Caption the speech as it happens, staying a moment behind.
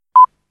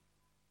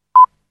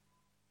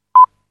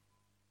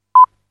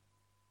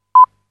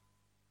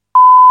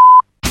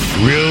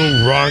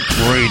Real Rock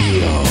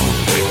Radio.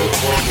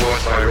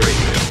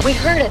 We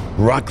heard it.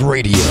 Rock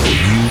Radio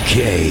UK.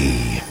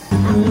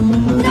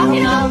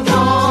 Knocking on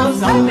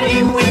doors,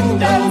 opening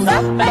windows,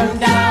 up and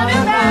down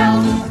and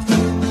round.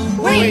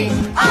 We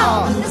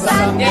are the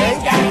Sunday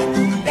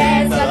Gang.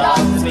 There's a lot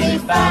to be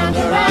found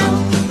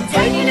around.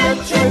 Taking a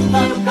trip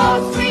on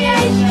God's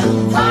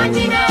creation,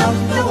 finding out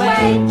the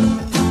way.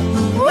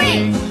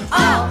 We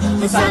are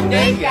the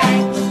Sunday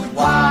Gang.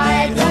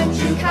 Why don't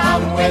you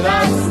come with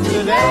us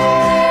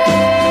today?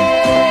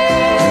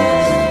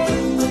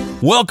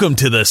 Welcome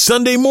to the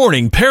Sunday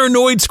morning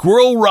Paranoid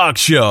Squirrel Rock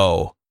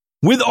Show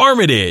with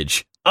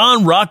Armitage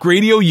on Rock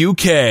Radio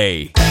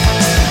UK.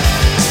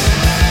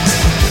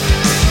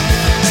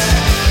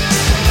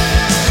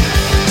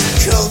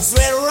 Cold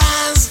sweat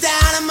runs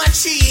down my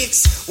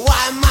cheeks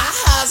while my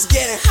heart's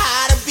getting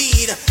hard to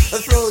beat.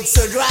 The throat's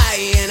so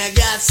dry and I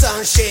got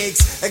some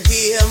shakes. I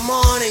get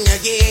morning, I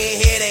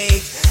get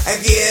headache. I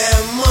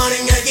get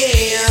morning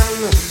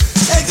again.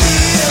 I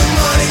get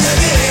morning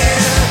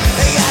again.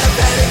 I got a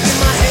panic in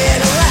my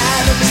head, I'm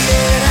right to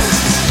beat.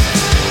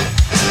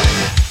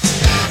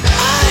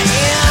 I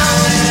am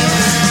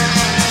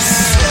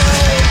so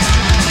bad.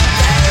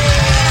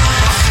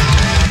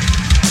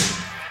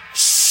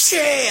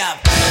 Shit.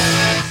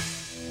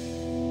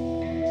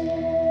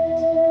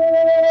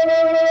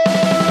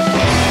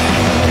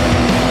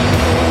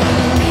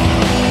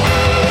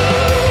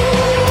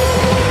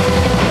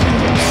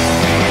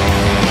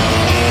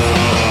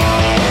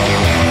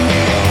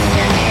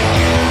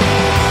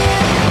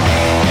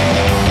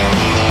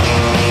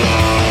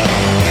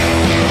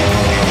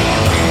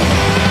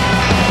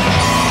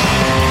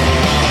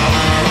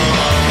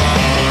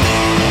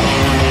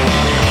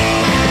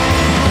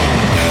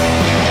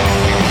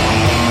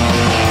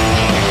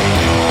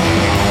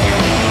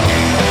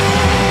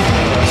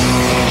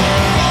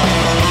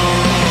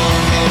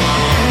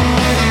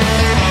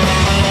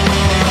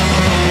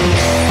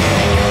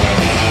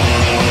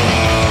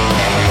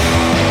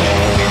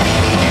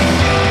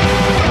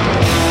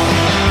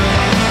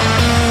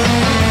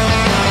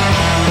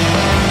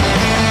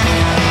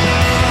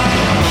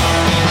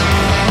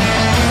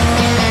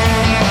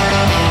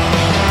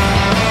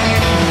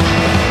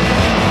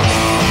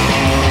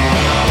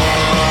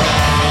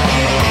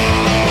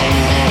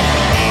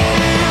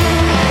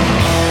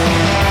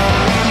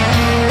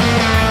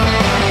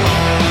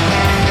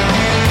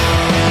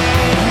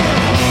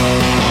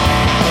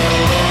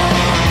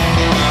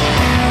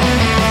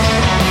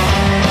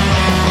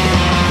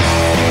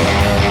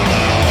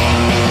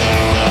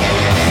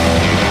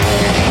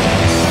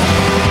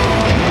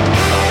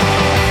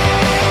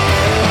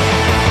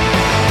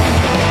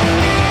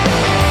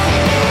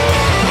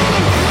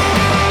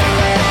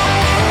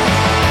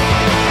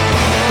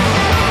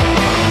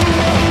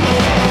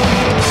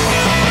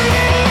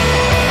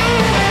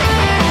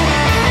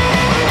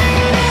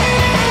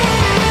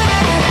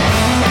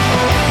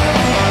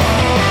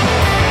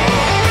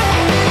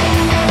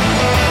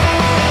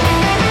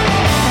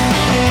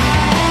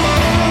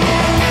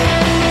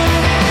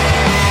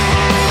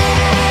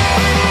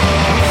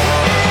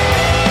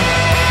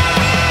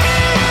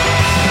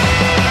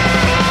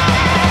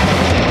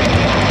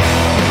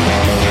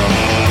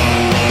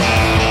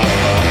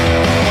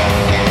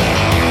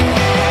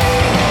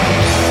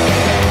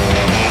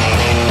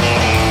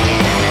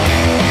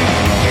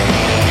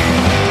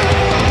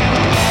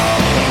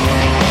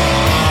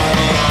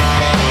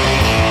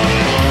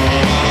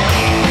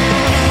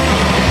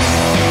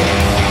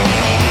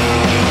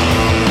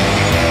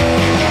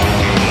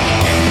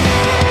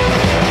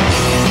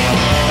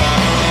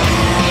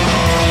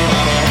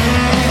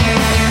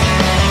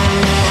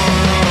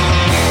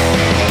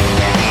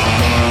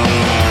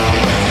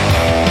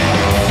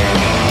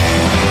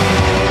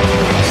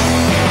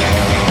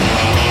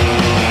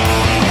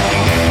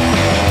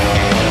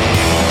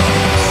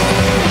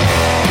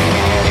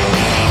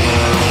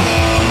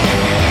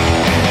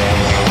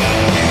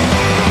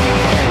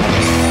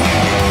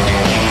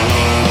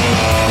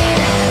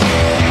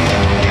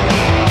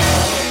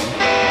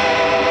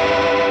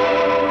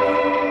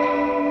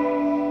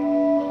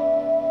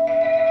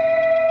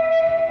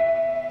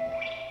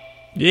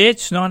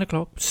 It's 9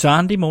 o'clock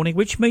Sunday morning,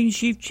 which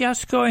means you've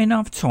just got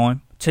enough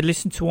time to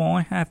listen to what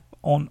I have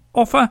on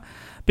offer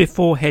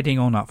before heading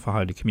on up for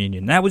Holy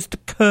Communion. That was The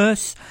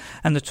Curse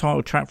and the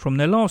title track from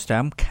their last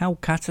album,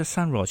 Calcutta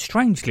Sunrise.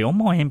 Strangely, on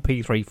my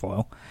MP3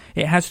 file,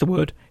 it has the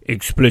word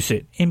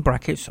explicit in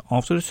brackets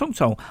after the song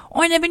title.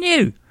 I never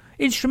knew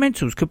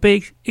instrumentals could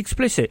be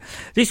explicit.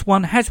 This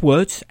one has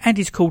words and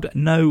is called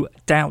No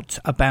Doubt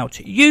About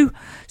You,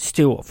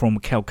 still from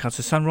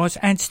Calcutta Sunrise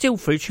and still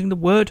featuring the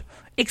word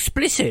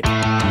explicit.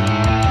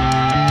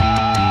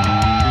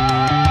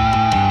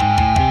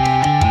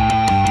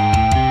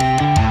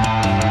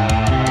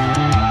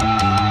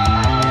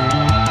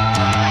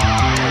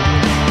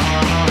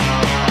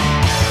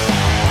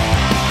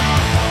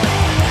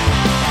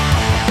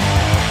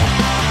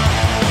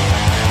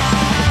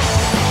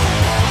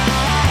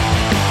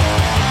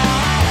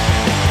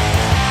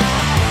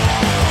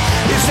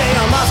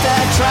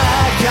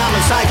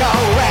 Psycho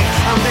wreck,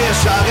 I'm this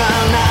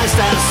disorganized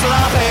and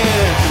sloppy.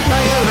 No,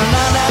 you don't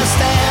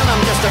understand,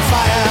 I'm just a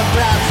fire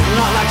breath,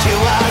 not like you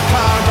are a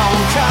carbon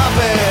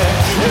copy.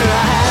 I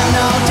have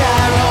no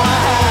doubt, no, I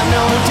have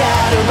no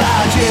doubt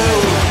about you.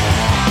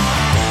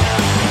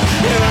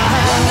 I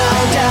have no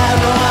doubt,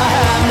 no, I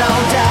have no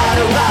doubt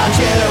about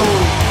you.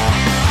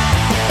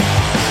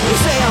 You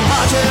say I'm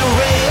hard to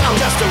read, I'm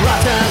just a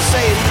rotten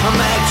seed. I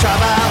make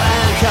trouble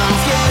and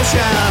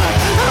confusion.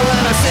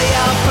 When I see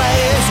your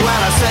face,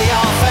 when I see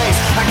your face,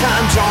 I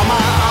can't draw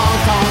my own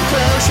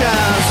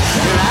conclusions.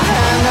 And I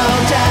have no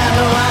doubt,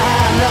 no, I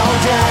have no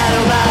doubt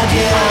about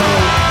you.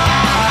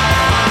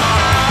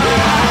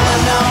 I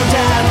have no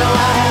doubt, no,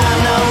 I have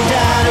no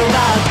doubt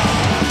about you.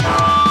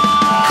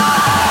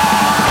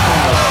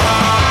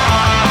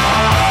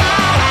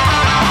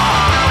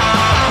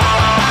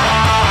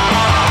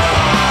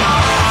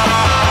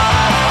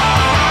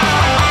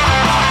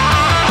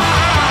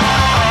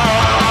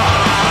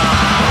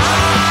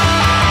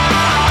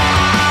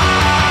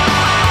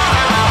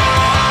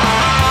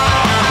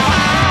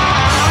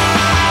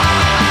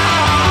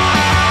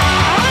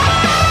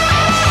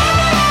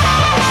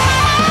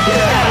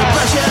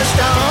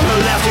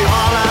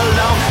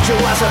 She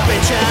was a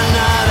bitch and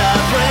not a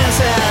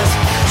princess.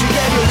 She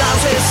gave you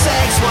lousy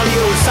sex while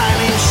you were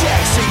signing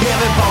checks. She gave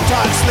it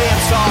Botox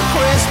lips for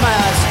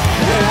Christmas.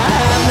 And I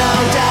have no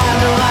doubt,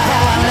 no, I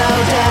have no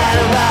doubt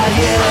about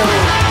you.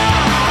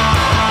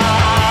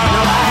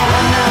 No, I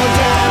have no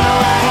doubt, no,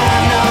 I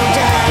have no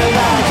doubt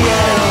about you.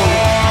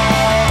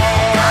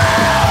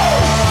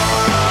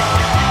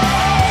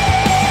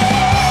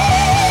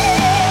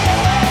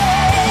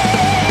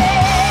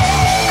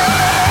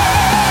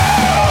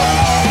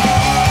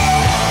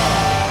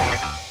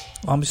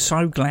 I'm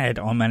so glad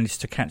I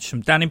managed to catch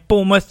them down in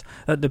Bournemouth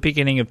at the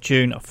beginning of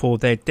June for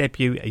their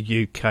debut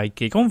UK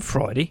gig. On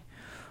Friday,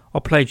 I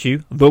played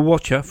you The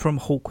Watcher from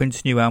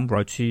Hawkwind's new album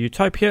Road to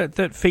Utopia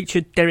that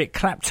featured Derek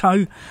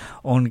Clapton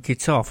on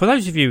guitar. For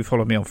those of you who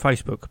follow me on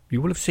Facebook, you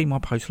will have seen my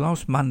post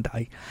last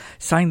Monday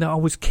saying that I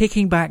was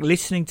kicking back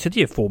listening to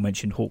the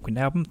aforementioned Hawkwind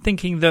album,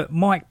 thinking that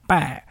Mike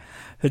Batt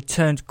had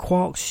turned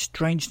Quark's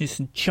strangeness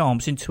and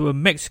charms into a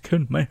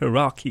Mexican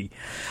Meraki,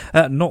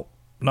 not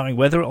knowing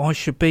whether I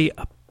should be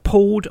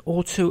appalled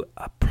or to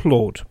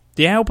applaud.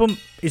 The album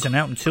isn't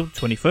out until the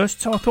 21st,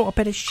 so I thought I'd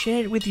better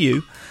share it with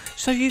you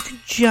so you can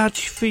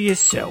judge for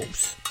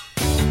yourselves.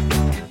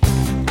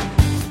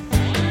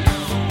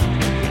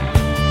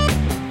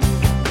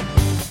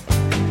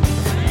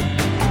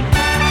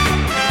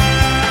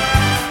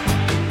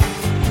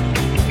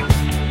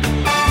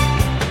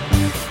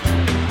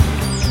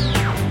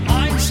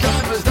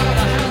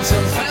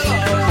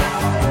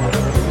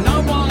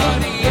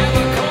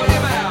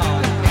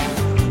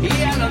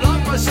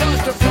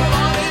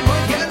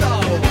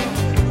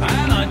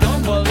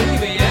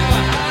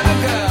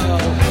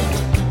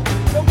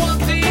 One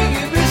thing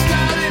you missed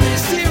out in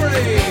his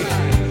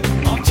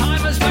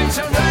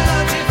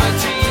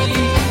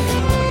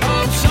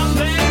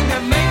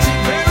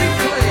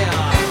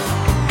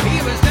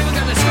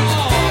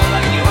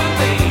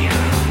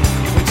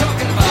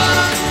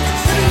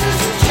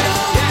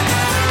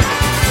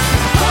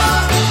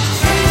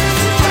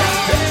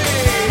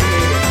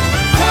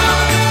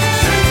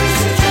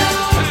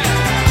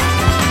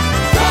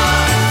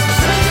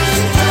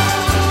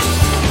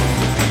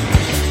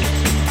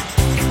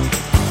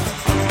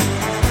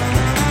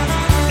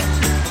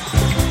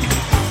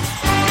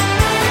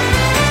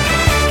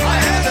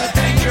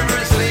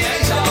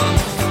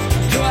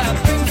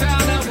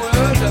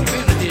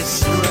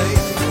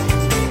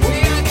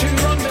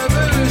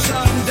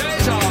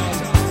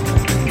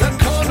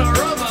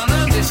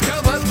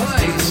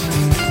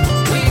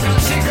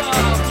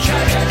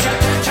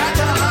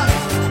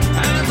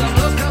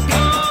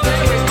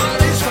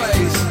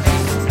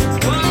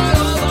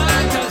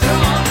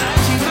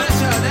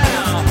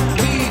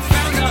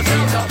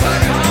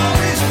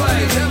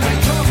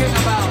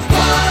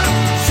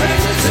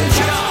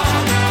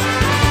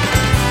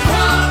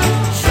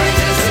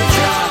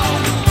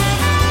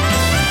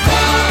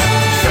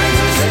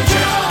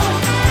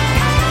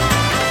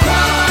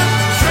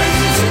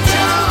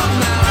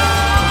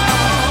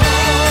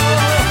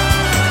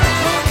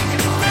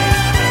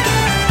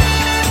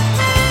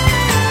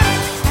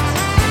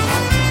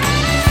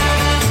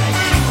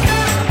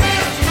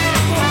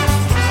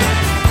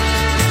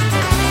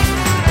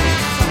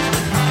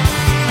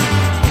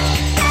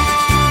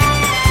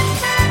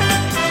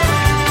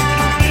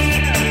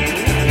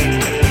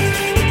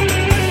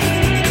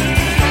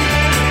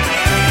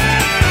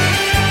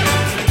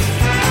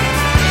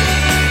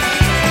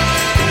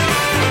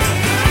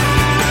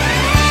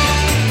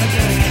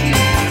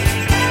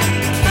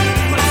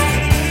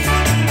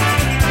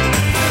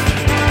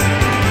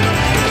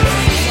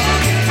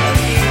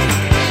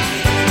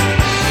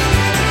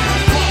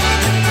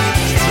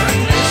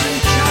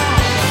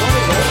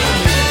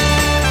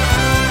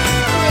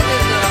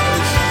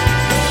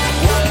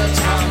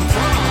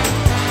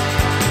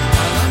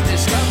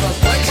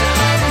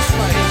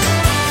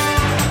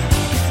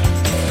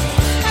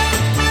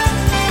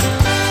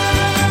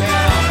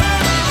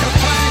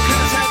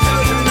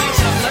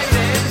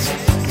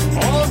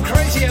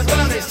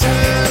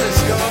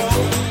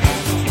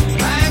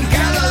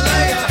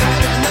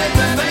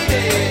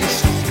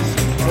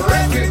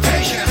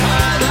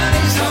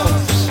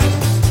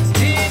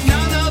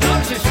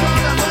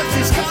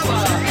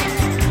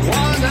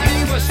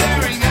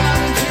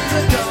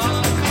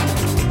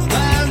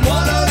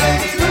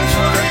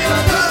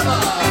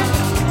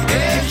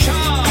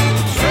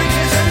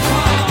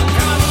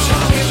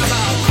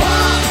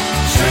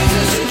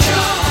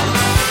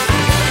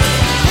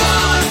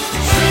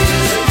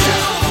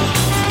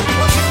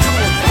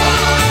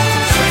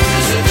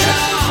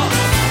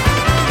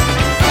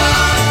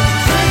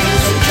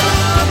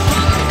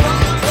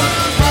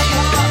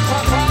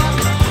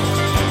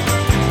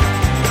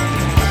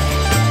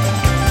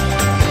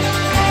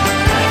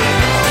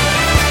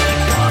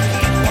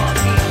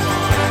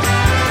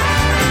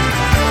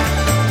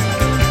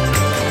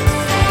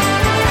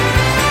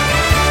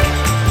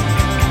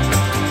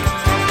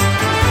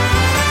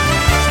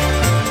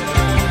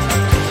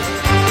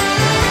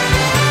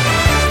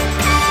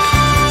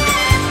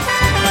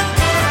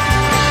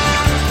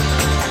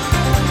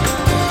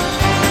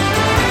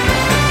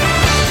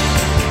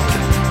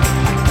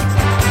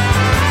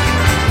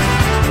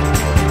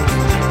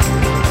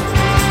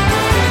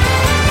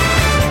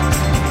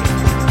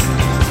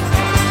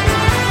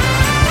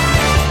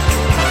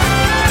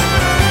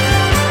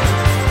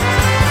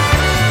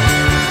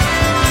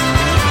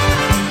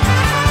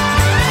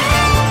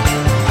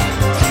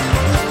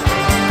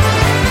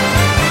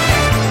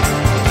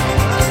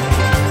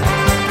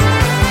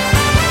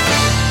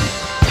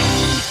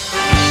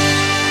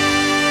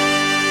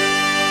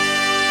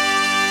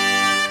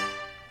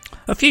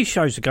A few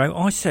shows ago,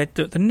 I said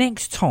that the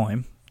next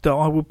time that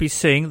I would be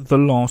seeing The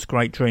Last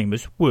Great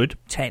Dreamers would,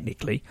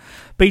 technically,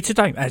 be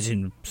today, as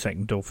in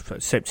 2nd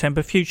of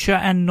September. Future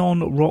and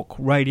non-rock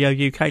radio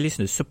UK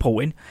listeners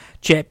supporting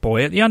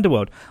Jetboy at the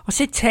Underworld. I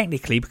said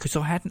technically because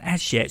I hadn't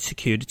as yet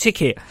secured a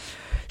ticket.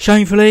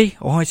 Shamefully,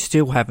 I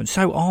still haven't,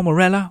 so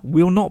Armorella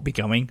will not be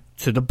going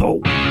to the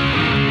ball.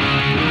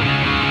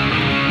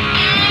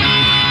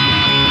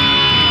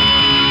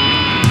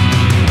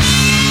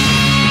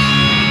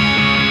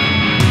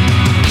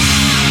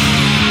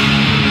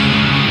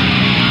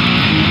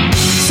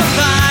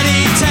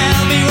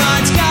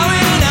 What's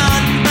going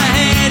on? My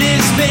head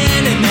is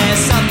spinning,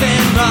 there's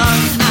something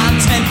wrong. I'm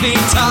 10 feet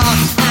tall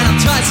and I'm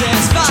twice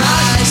as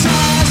fast.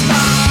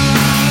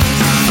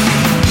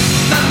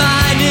 My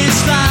mind is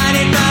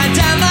sliding right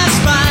down my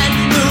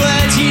spine. The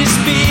words you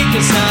speak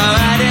are so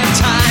out of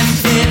time.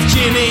 If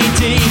Jimmy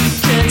D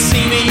could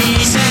see me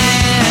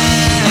now,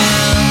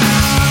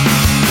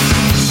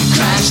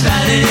 crash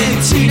landed in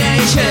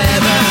teenage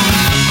heaven.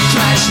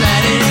 Crash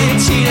landed in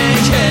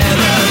teenage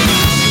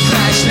heaven.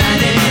 Crash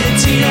landed in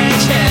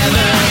teenage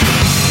heaven.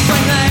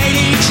 When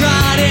Lady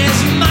Trot is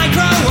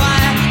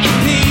microwire in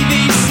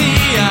PVC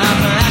or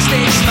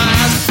plastic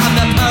smiles. I'm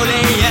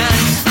Napoleon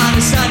on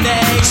a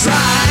Sunday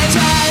drive.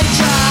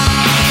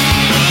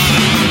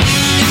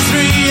 It's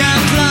 3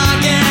 o'clock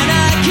and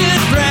I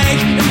could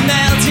break and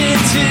melt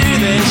into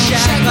the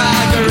shack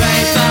like a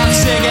wraith of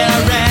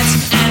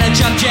cigarettes and a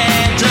jump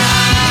jet drive.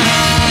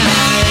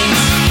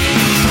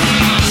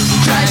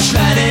 Crash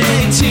landed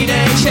in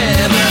teenage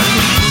heaven.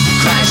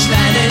 Crash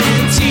landed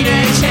in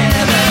teenage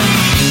heaven.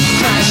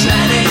 Crash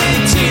landed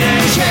in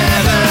teenage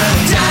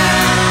heaven.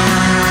 Down,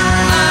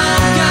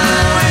 I'm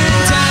going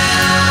down.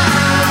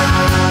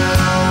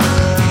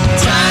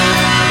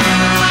 Down,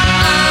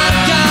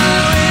 I'm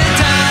going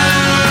down.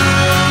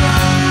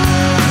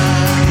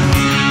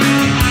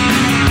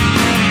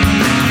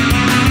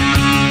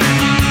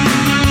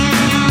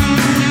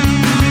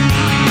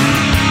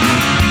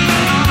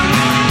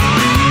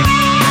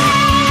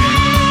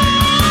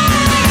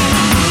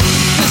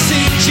 The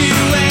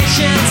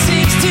situation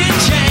seems to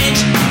change.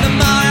 The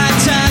more I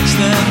touch,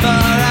 the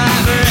more I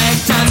break.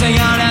 Dancing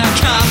on a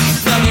cup,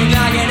 looking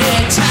like an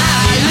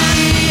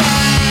Italian.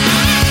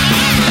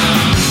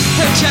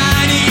 Her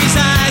Chinese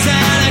eyes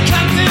and her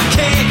kung fu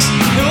kicks.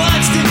 Who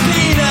wants to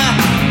be the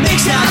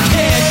mix-up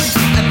kid?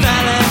 And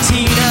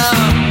Valentino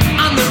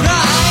on the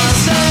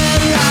rise.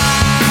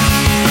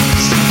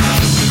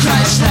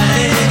 Crash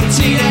landed in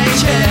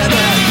teenage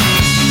heaven.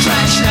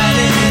 Crash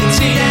landed in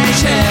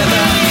teenage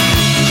heaven.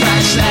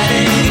 Crash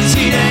landed in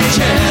teenage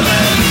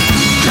heaven.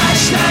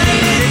 Crash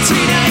landed in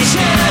teenage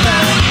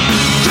heaven.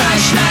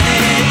 Crash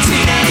landed in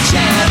teenage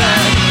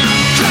heaven.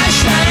 Crash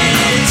landed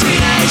in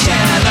teenage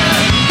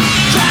heaven.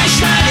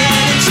 Crash landed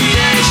in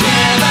teenage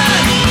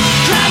heaven.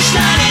 Crash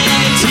landed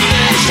in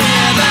teenage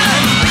heaven.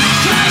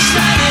 Crash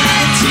landed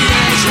in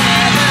teenage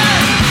heaven.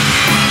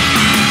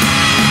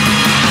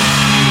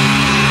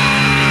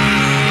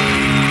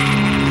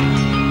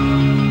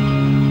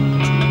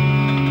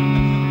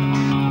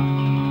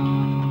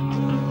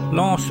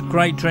 Last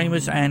Great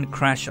Dreamers and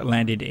Crash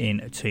Landed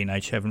in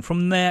Teenage Heaven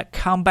from their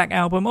comeback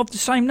album of the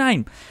same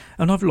name.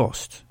 And I've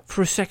lost,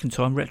 for a second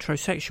time,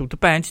 Retrosexual, the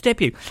band's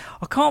debut.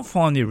 I can't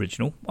find the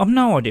original. I've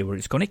no idea where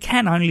it's gone. It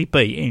can only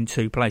be in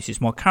 2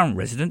 places, my current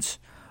residence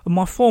and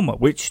my former,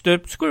 which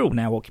the Squirrel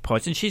now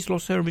occupies, and she's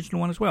lost her original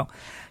one as well.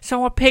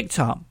 So I picked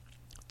up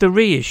the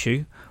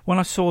reissue when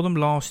I saw them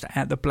last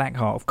at the Black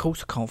Heart. Of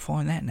course, I can't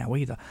find that now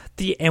either.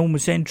 The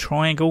Elmer's End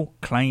Triangle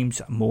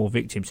claims more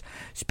victims.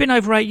 It's been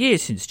over 8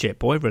 years since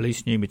Jetboy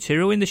released new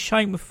material in the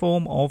shape and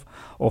form of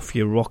Off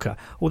Your Rocker,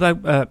 although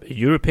a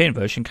European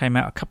version came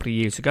out a couple of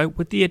years ago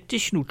with the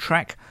additional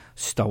track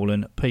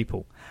Stolen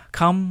People.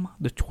 Come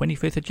the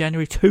 25th of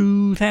January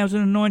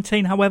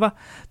 2019, however,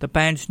 the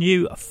band's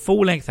new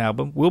full-length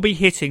album will be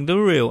hitting the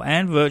real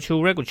and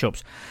virtual record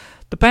shops.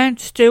 The band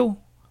still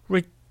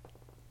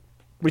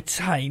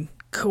retain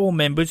core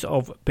members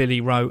of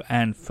Billy Rowe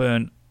and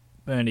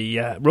Bernie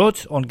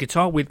Rod on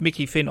guitar, with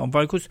Mickey Finn on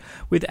vocals,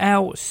 with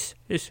Al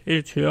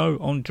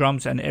Ciccio on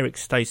drums and Eric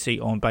Stacey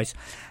on bass.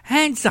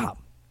 Hands up!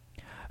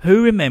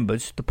 Who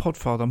remembers the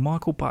podfather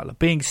Michael Butler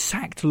being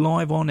sacked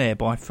live on air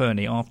by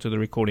Fernie after the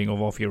recording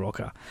of Off Your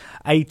Rocker?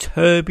 A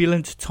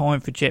turbulent time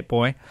for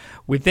Jetboy,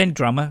 with then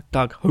drummer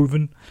Doug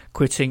Hoven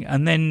quitting,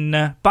 and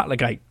then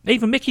Butlergate.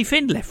 Even Mickey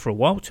Finn left for a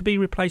while to be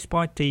replaced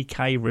by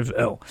DK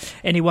Revell.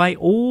 Anyway,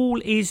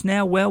 all is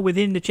now well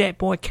within the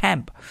Jetboy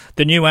camp.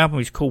 The new album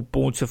is called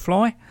Born to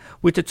Fly,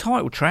 with the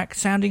title track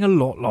sounding a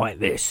lot like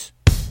this.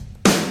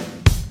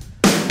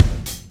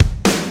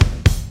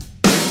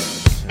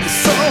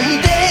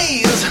 Some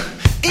days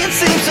it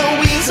seems so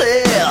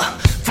easy,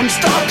 from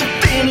start to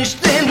finish,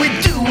 then we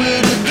do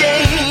it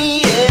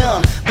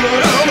again.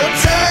 But all the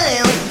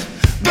time,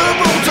 the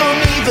road's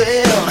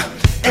uneven,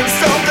 and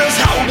something's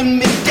holding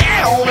me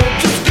down. I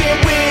just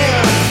can't win.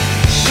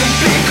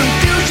 Complete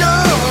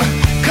confusion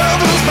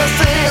covers my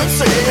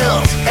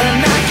senses,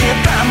 and I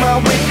can't find my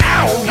way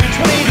out. Which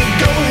way to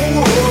go?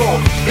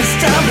 It's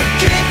time to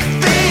kick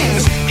things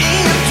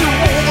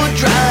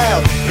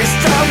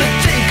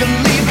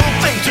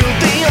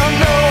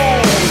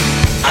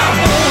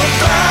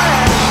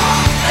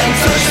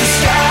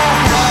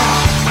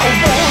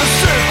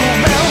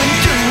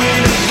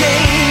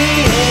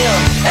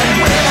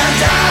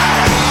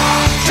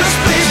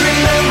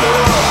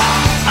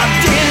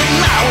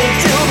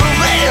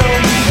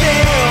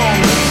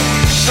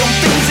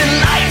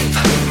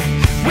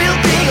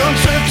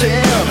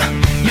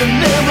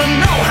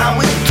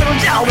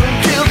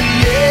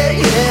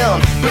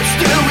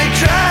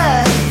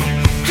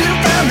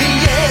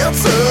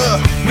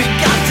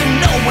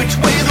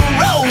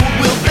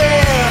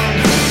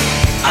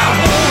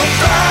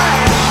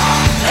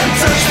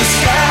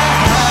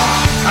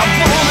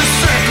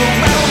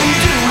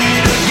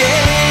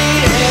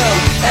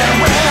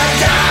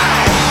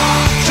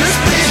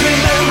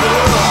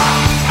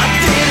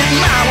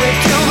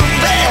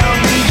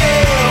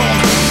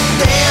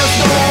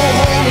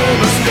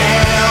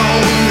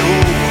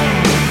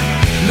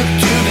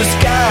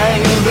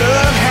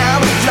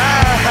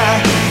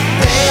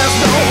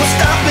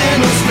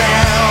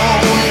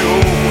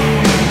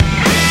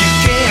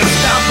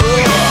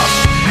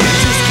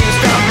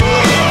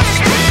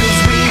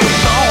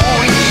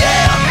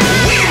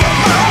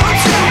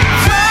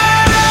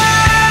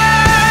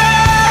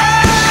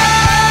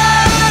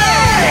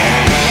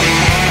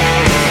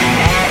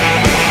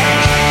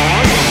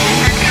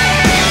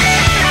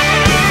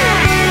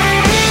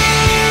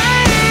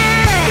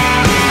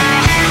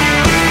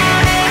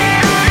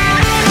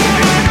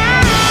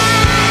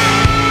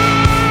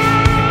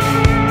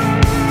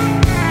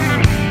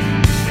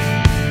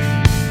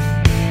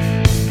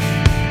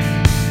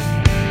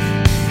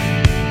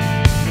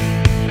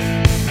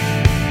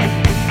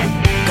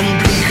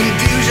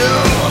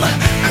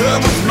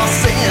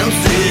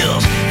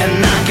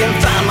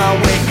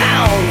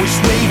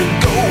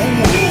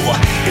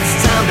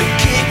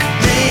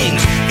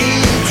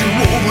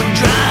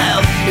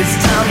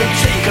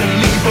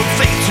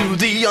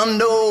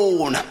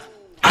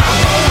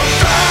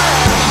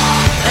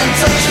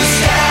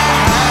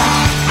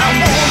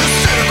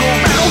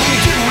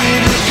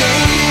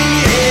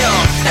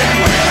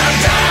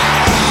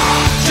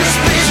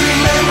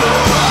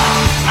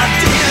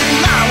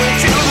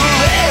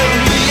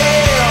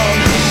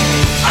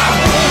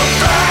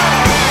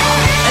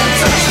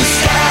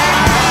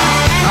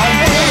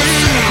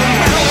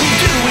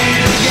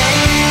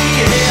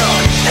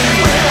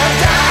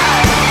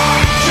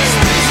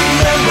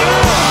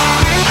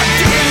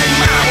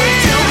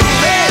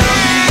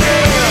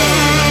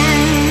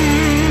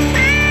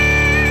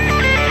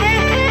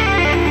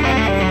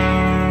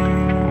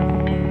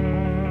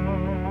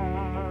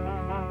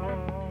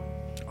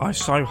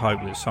so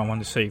hope that someone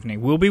this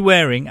evening will be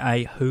wearing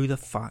a Who the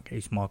Fuck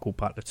is Michael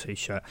Butler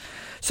t-shirt.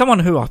 Someone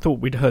who I thought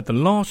we'd heard the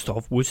last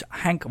of was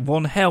Hank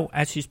Von Hell,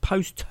 as his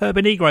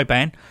post-Turbo Negro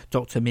band,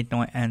 Dr.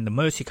 Midnight and the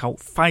Mercy Cult,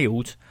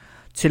 failed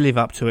to live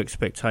up to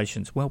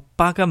expectations. Well,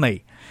 bugger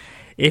me.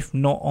 If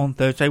not on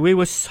Thursday, we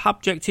were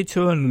subjected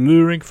to an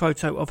alluring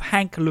photo of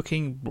Hank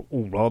looking,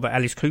 or rather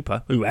Alice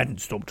Cooper, who hadn't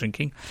stopped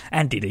drinking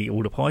and did eat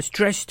all the pies,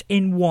 dressed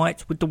in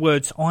white with the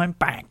words, "I'm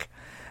back,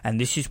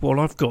 and this is what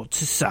I've got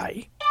to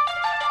say."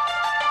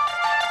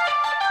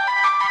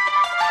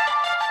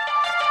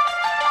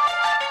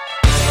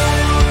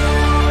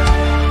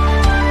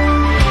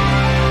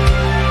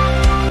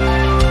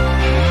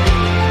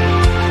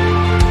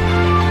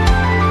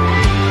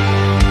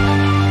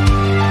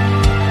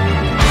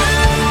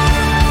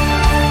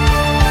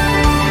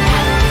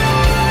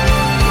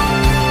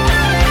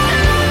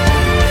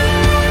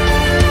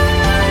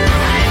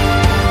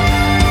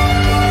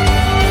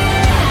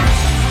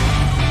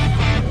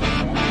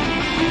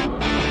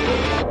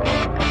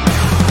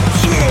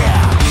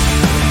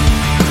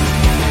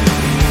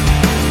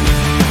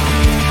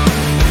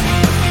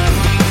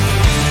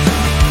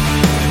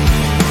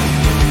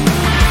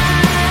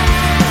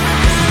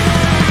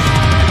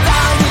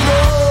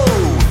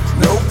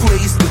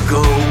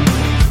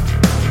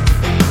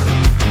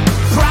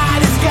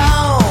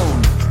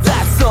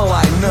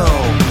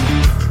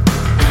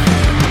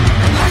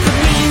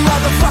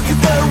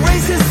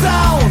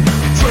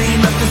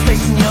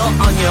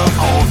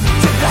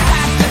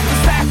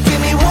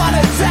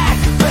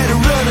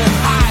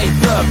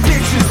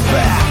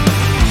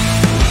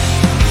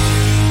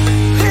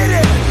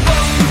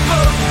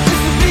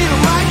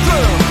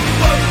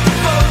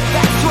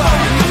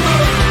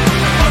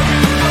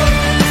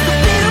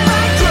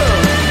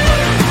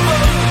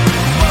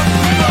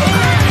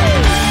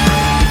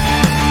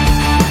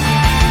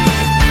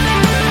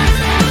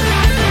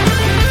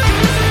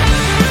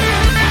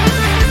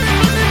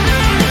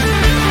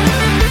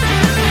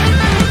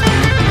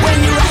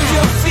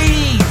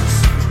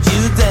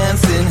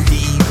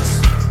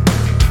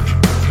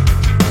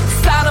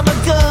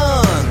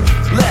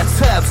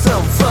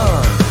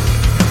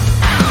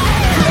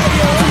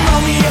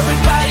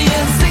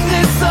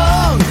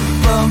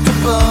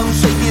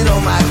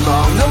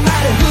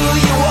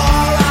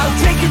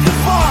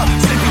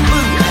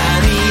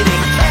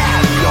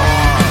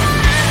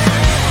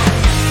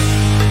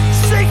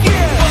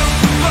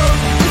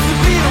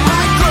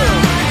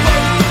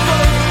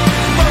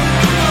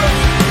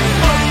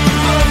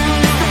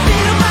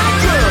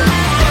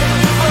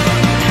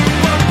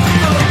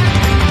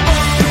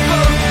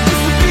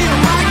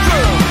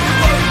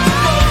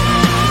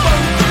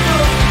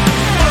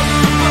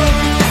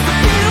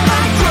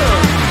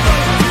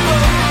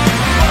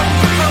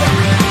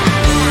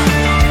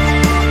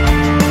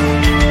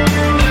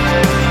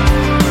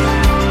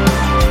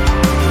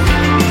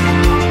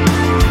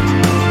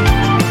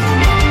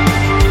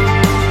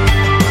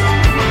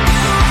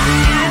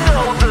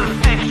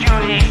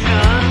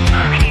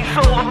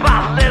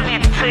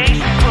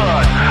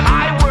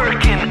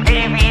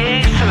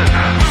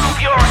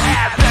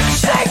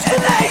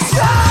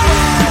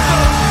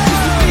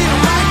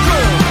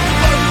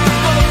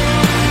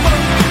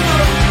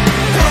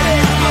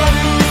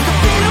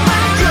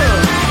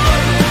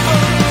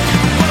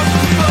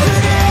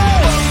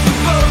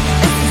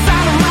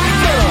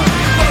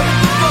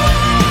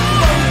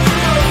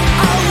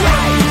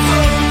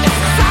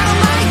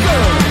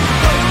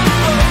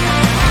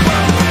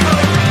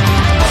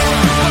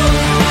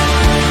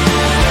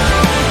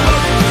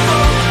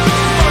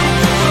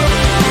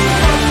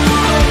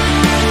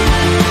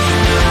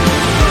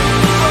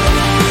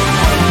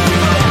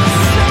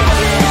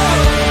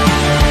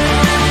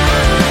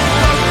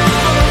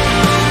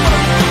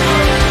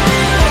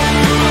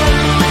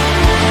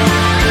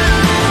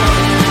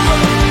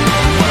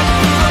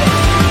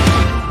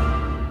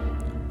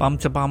 Bum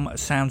to Bum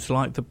sounds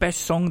like the best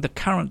song the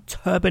current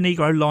Turbo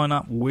Negro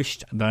lineup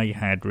wished they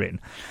had written.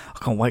 I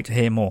can't wait to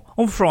hear more.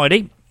 On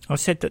Friday, I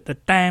said that the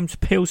Damned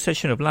Pill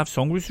session of Love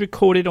Song was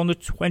recorded on the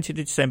 20th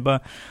of December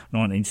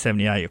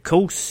 1978. Of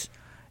course,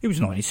 it was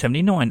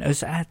 1979,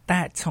 as at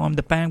that time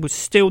the band was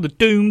still the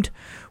Doomed,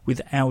 with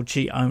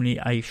Algie only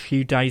a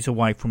few days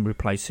away from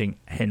replacing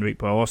Henrik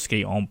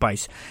Boarski on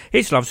bass.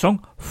 It's Love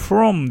Song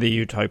from the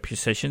Utopia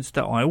sessions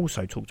that I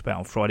also talked about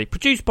on Friday,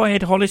 produced by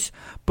Ed Hollis,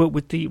 but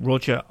with the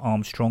Roger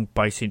Armstrong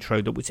bass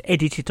intro that was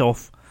edited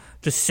off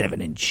the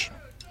 7-inch.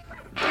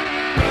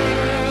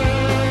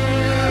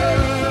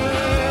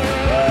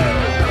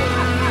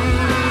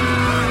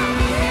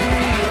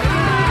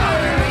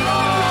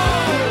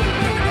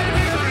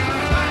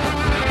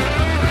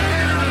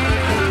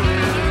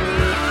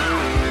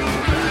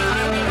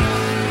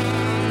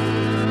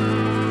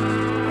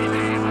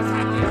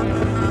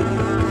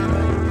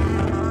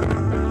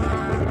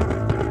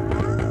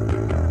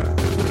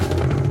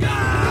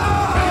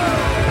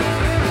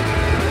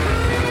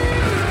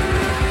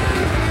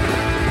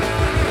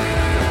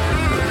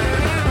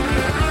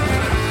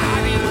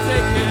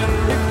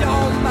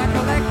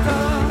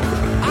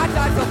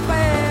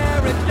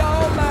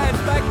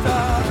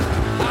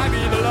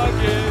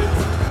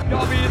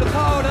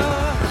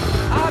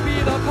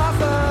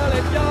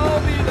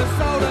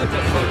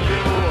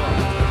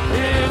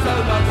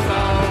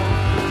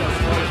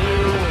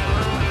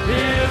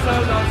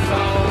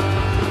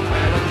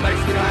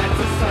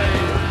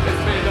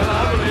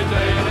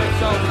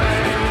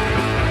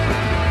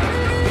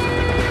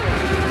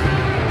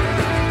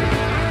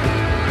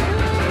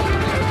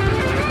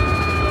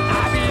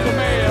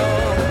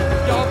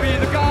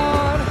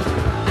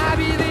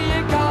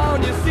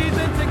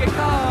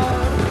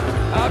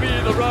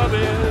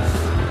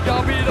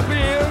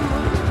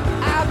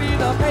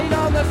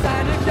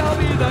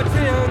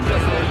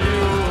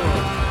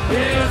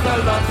 a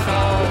love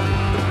song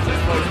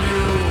just for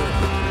you.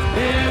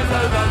 Here's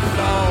a love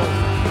song,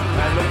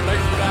 and it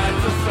makes me glad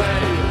to say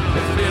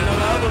it's been a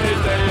lovely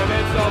day and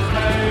it's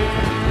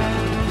okay.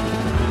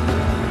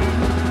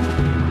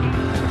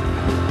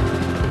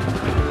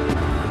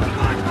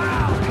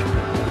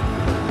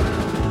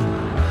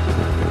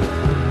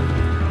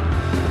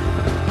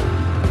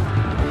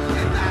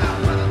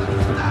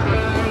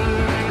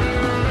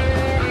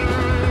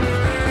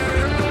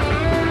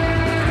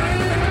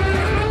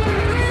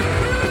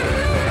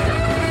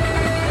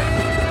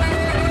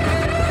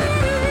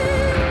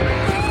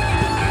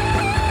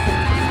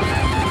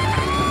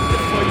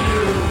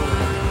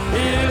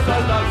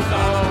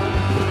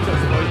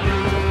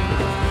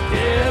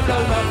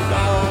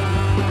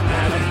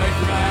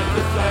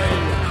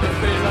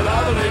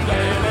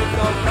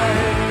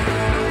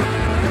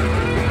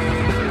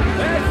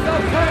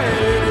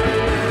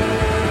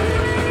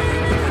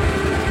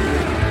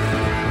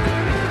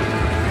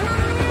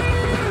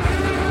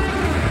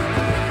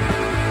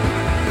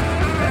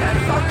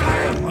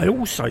 I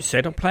also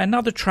said I'd play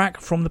another track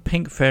from the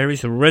Pink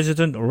Fairies'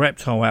 Resident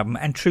Reptile album,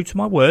 and true to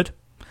my word,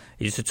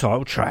 is the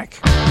title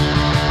track.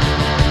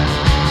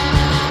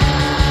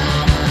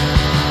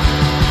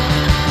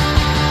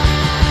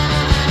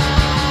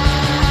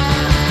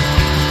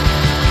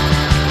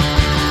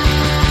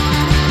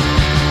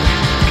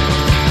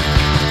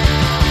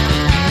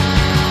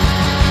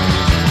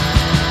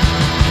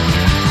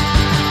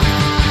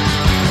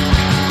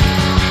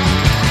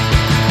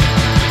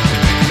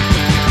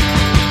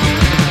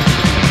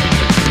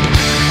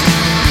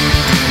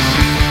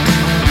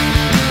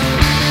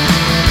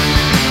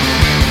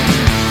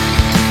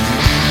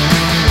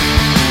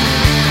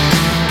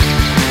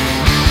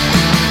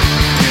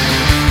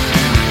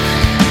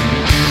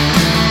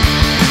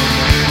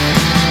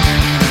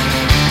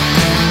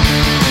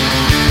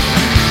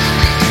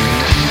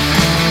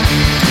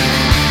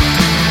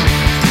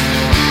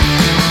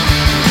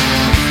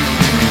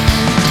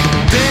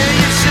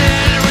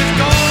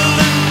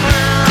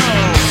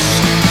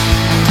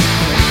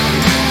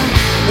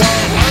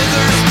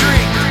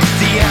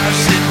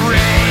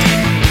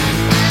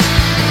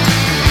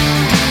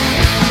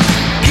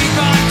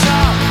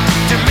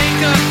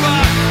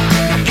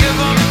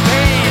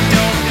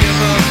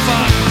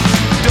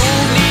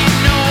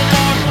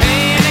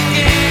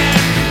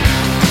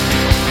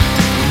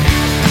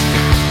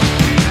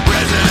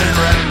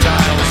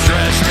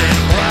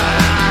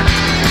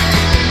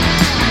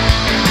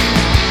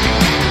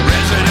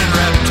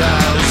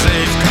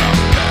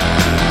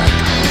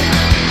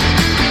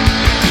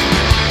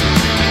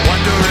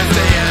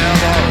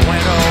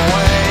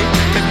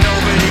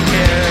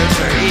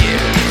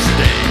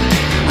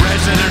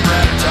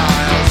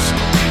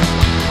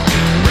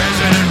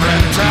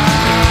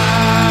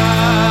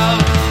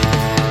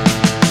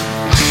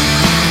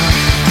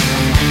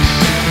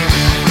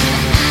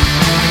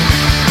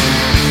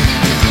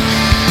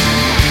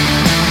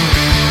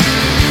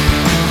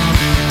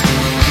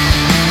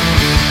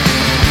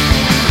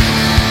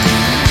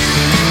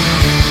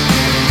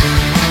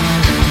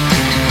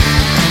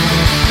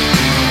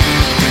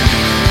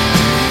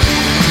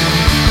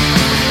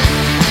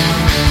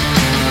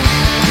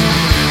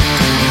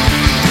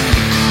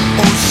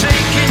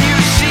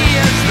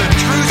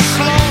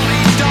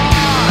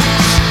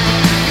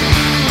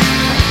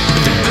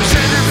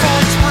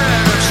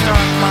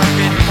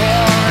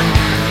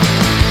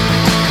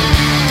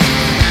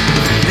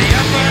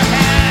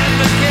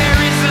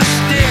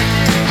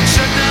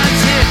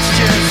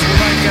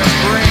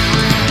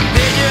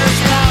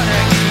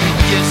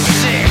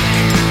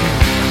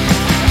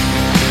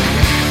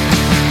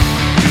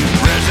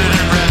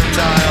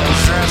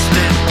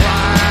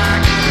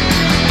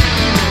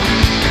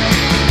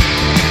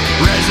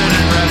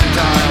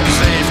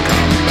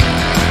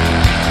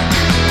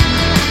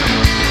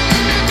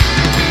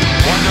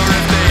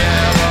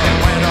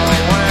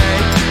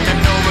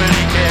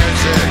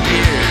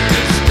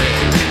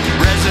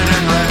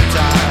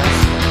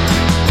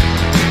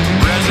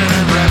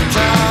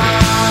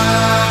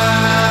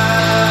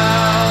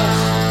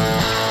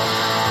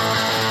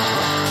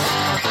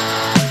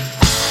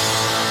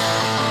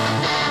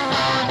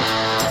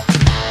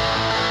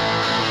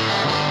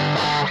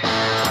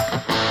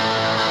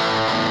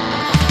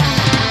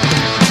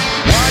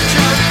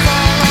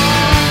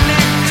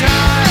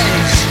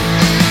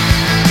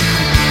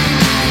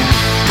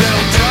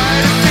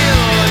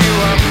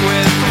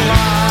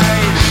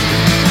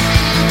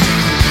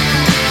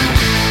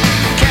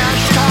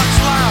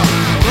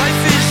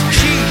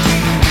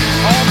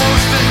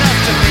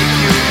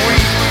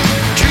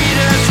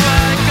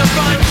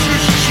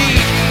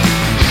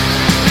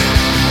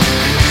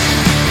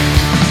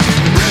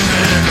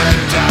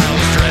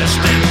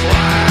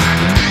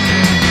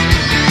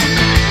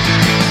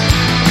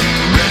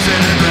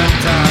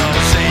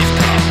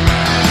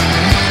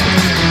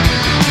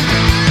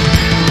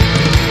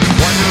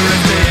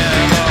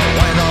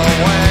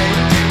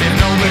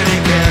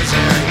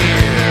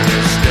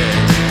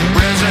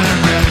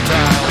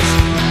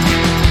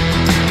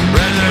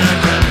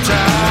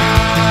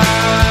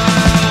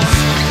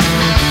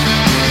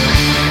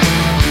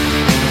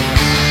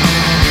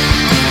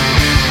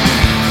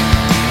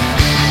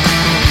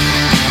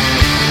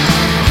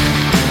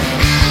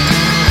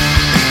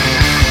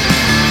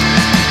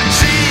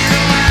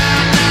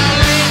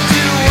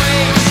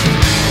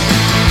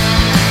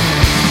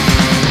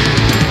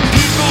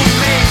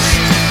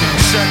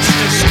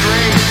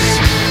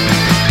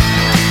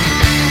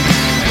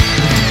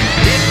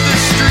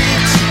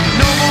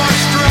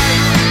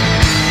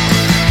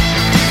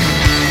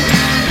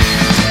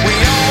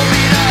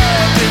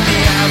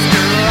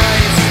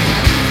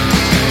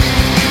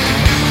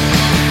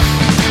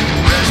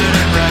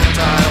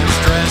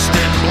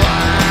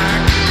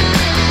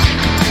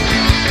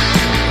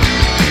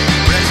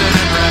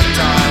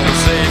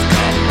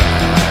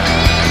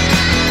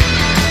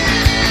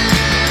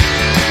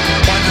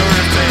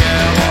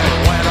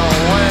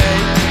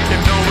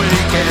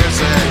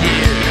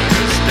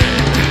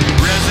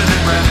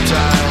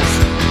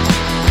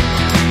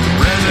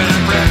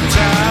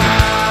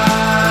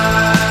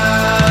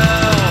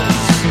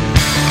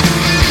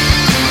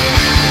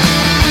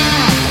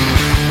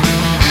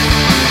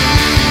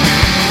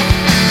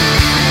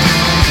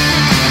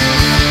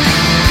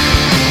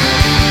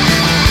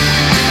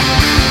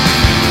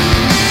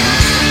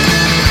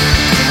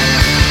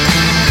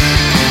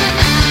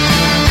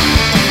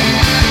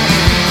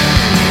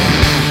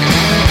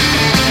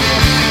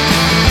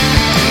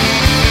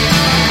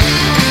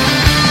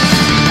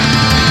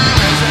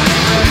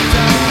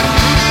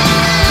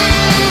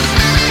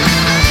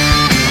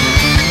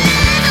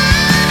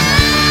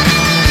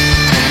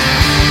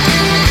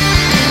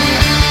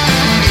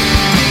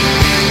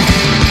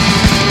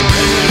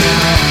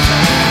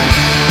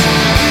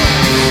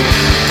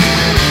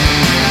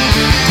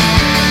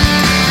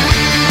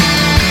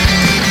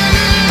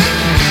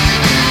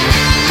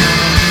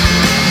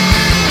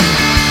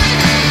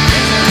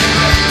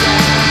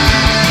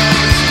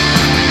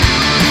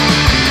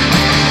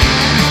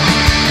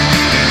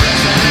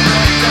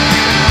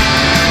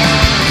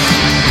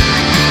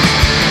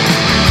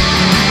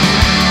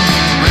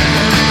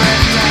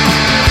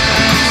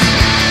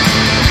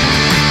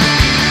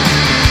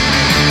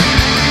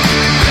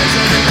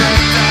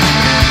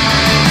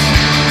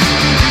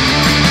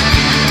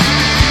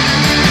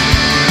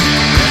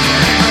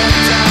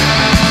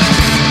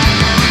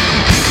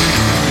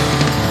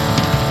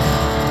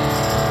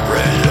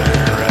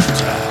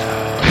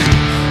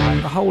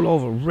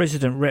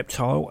 Resident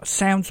Reptile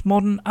sounds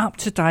modern, up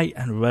to date,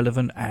 and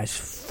relevant as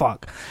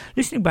fuck.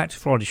 Listening back to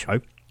Friday's show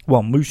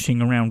while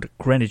moosing around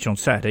Greenwich on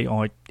Saturday,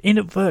 I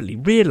inadvertently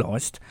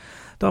realised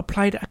that I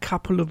played a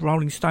couple of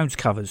Rolling Stones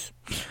covers.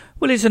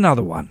 Well, here's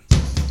another one.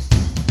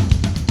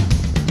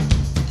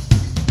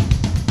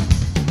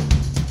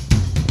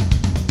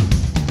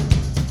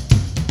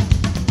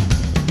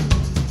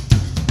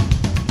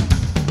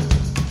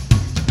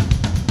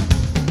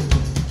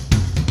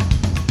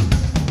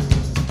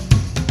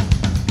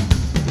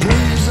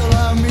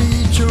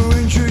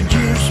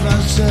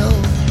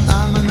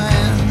 I'm a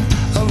man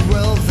of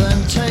wealth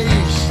and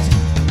taste.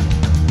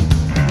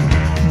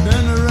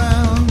 Been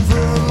around for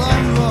a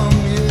long, long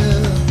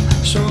year.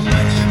 So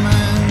many a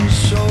man's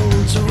soul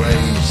to waste.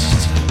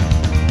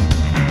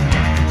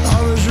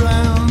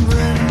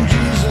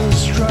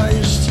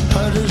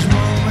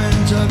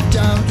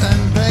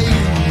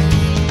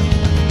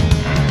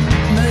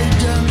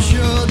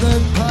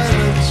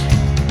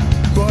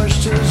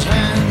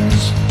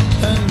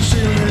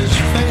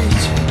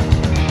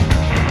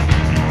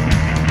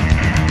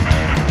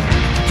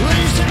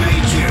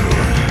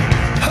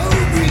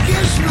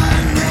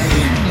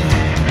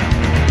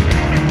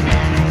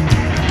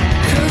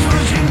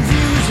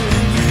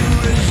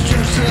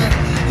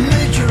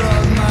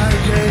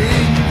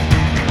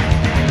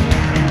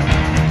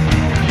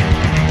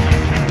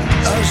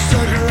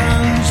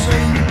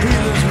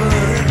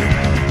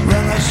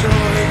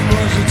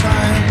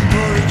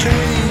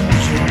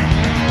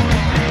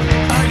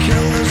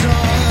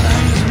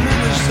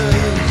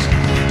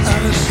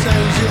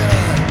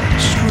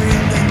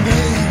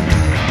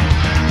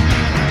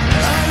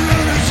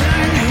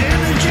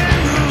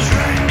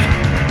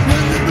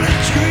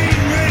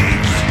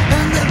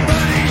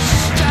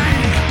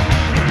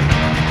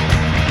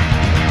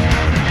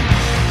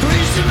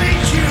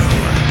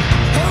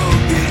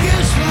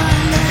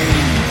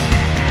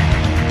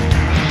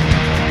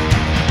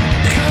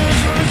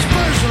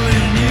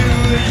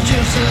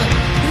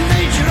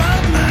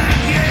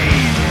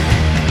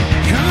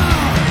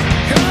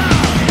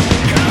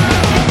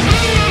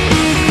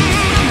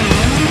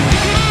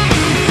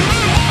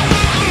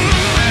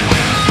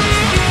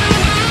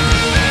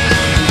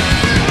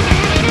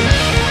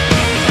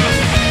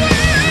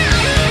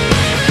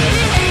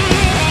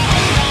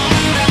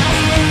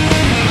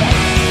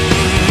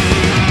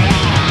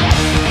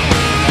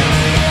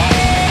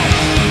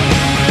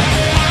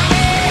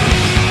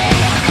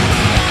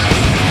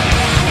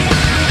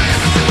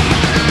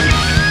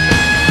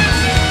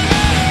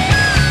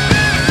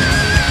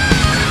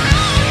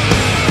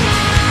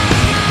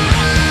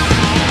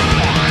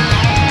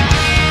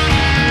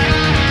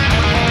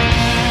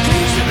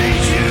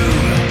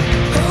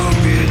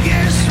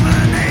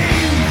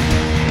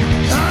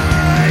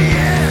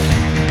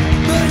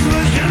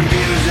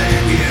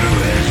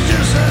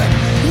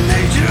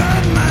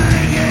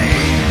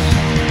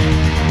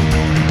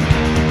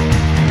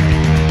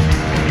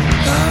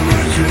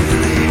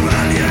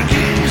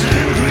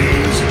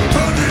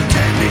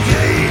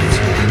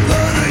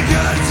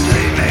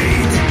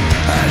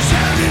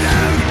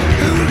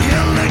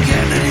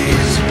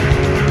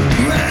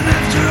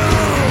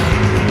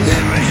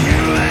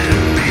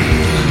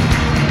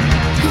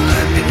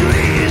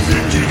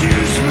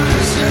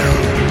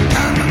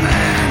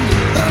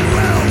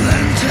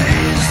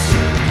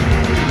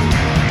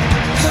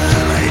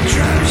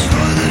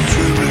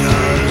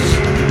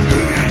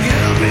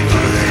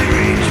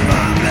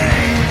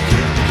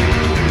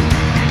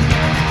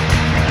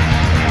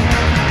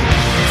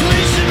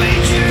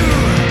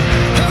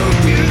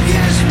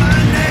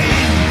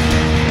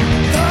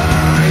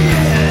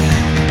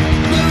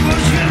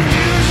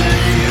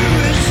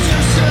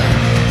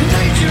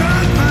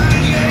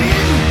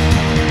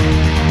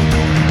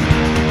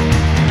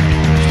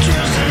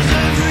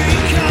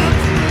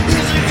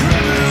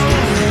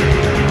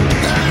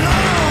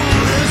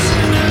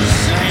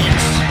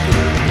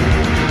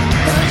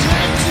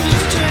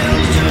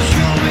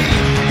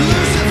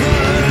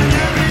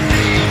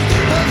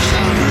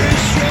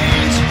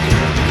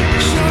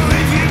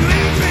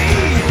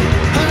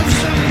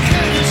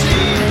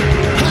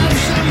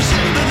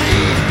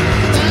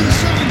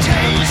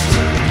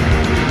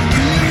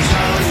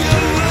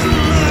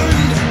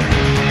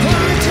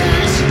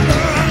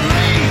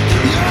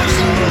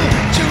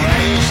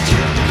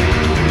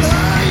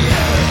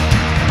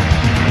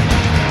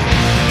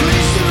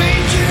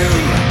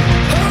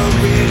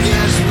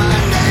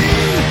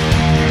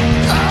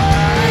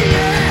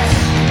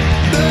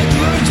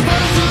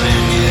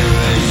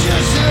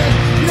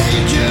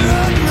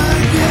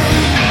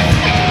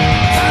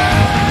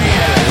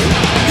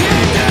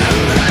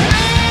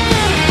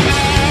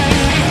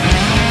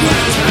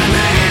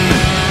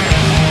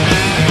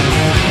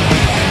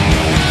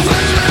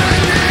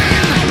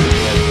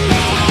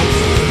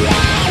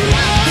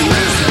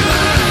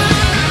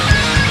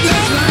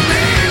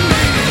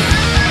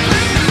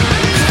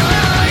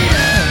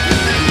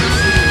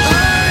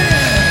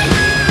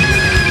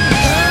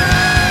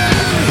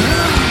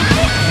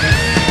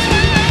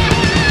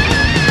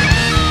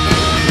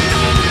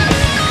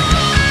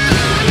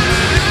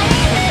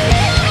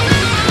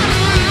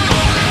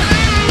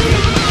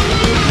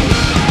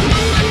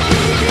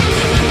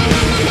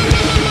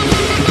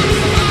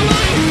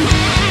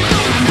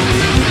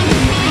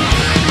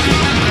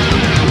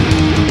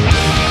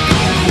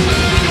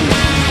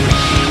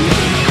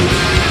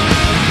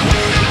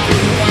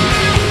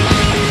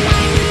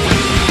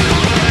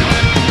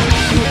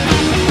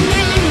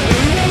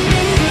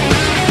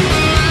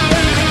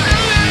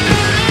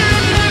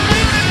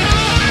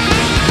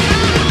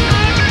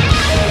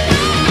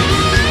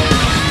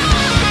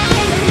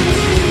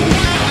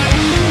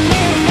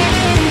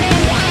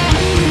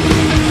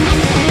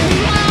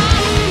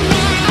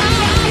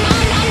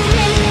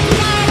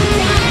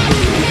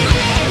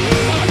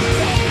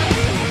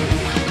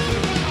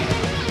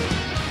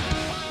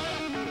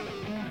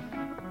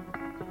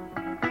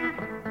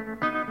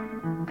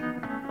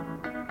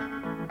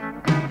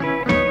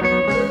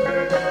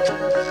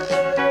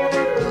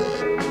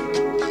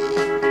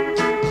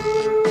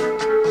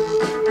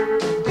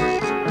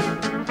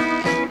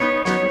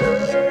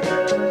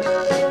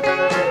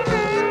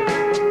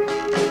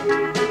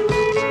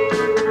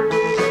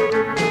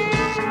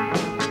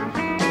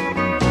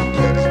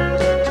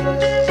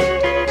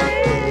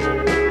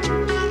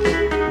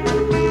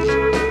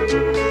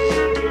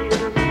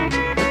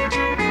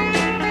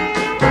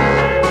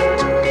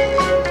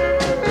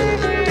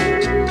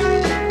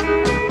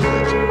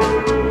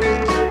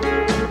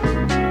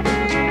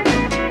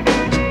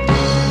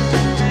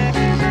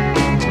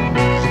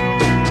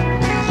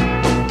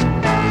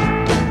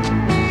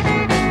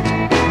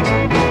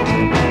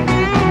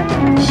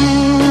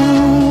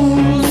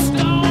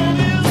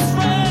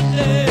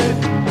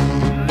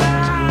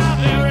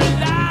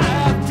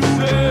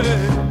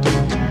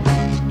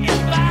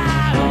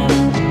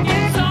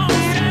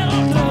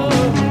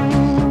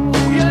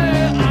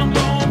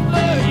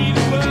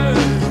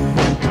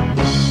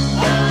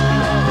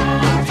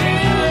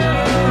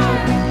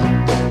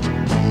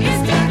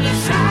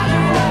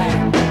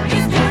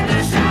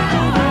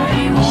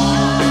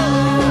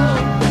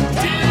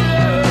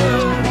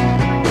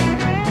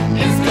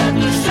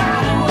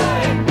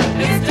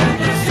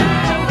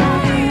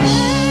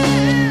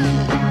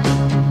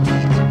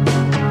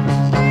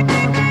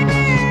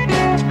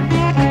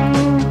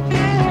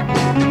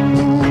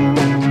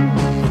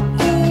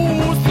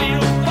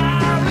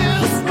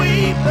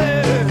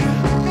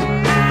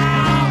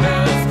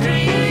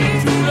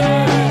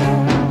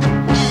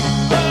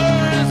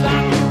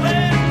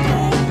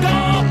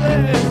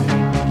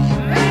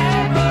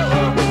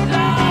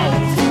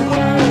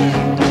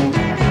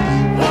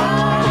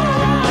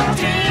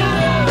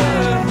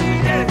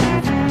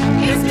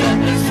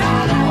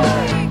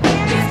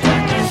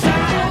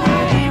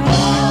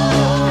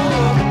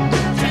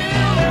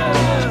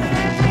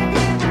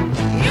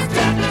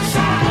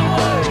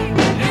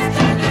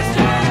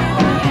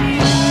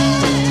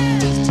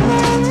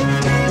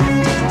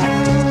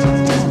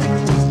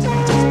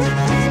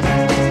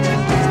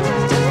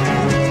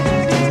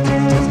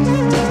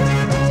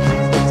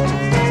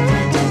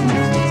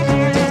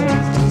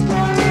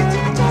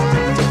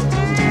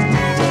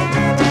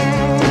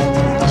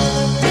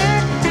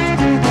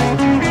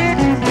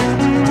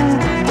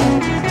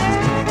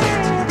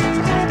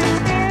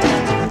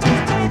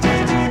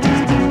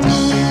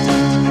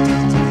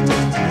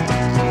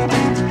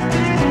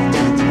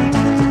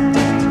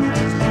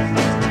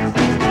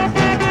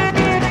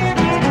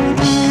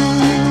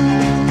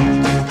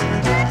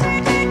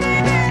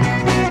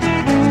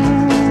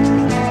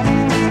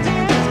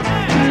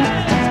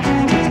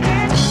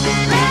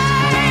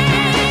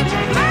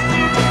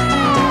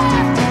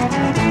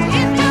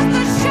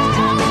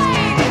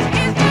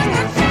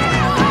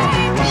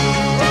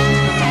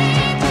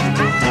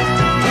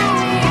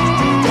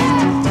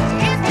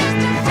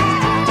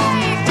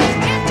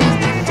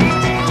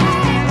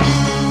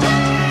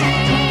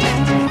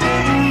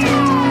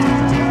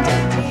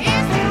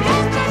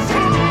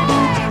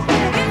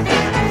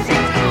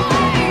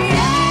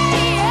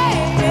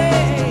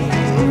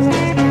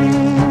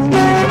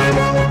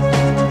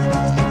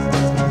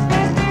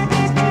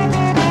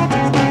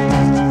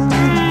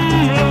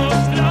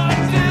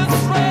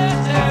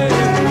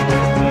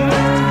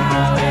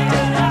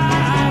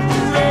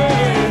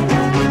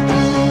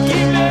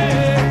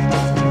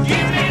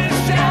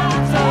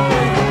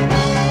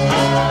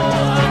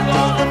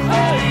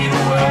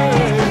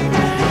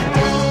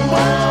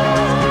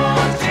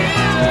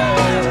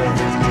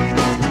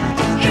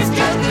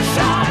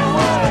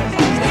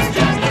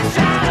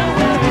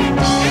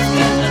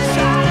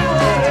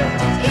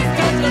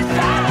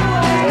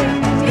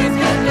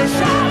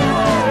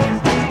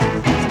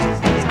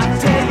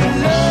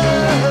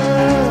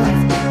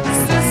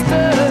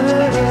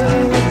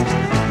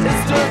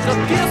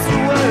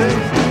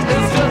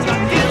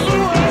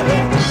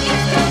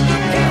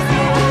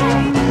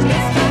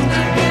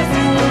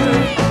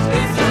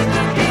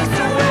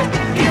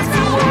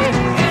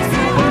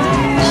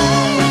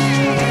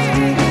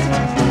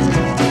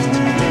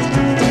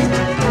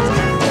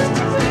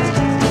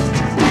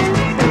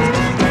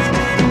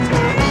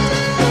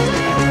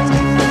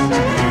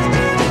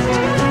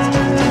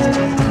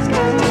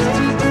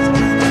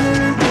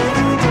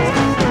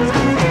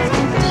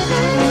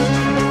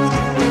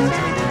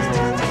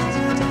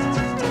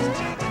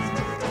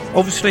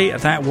 Obviously,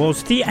 that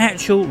was the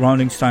actual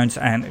Rolling Stones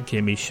and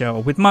Gimme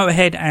Shelter, with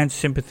Motörhead and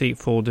Sympathy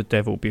for the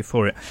Devil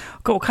before it.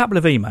 I've got a couple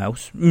of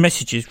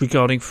messages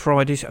regarding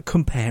Friday's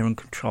Compare and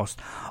Contrast.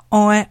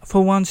 I,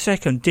 for 1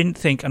 second, didn't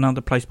think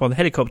Another Place by the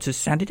Helicopters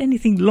sounded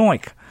anything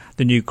like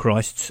the new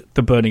Christ's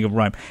The Burning of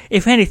Rome.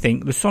 If anything,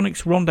 the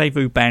Sonics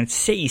Rendezvous band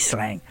City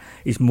Slang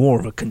is more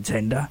of a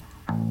contender.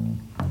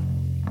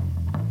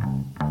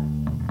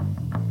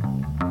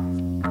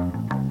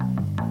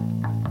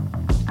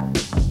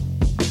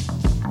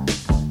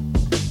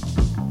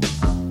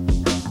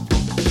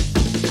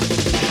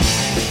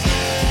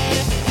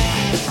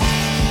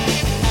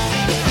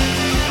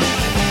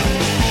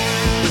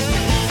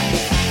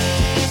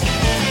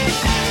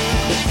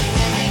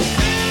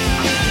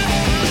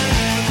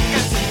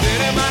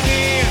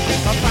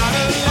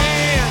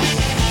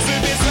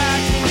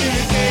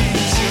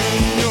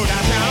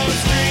 Downtown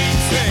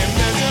streets and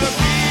there's a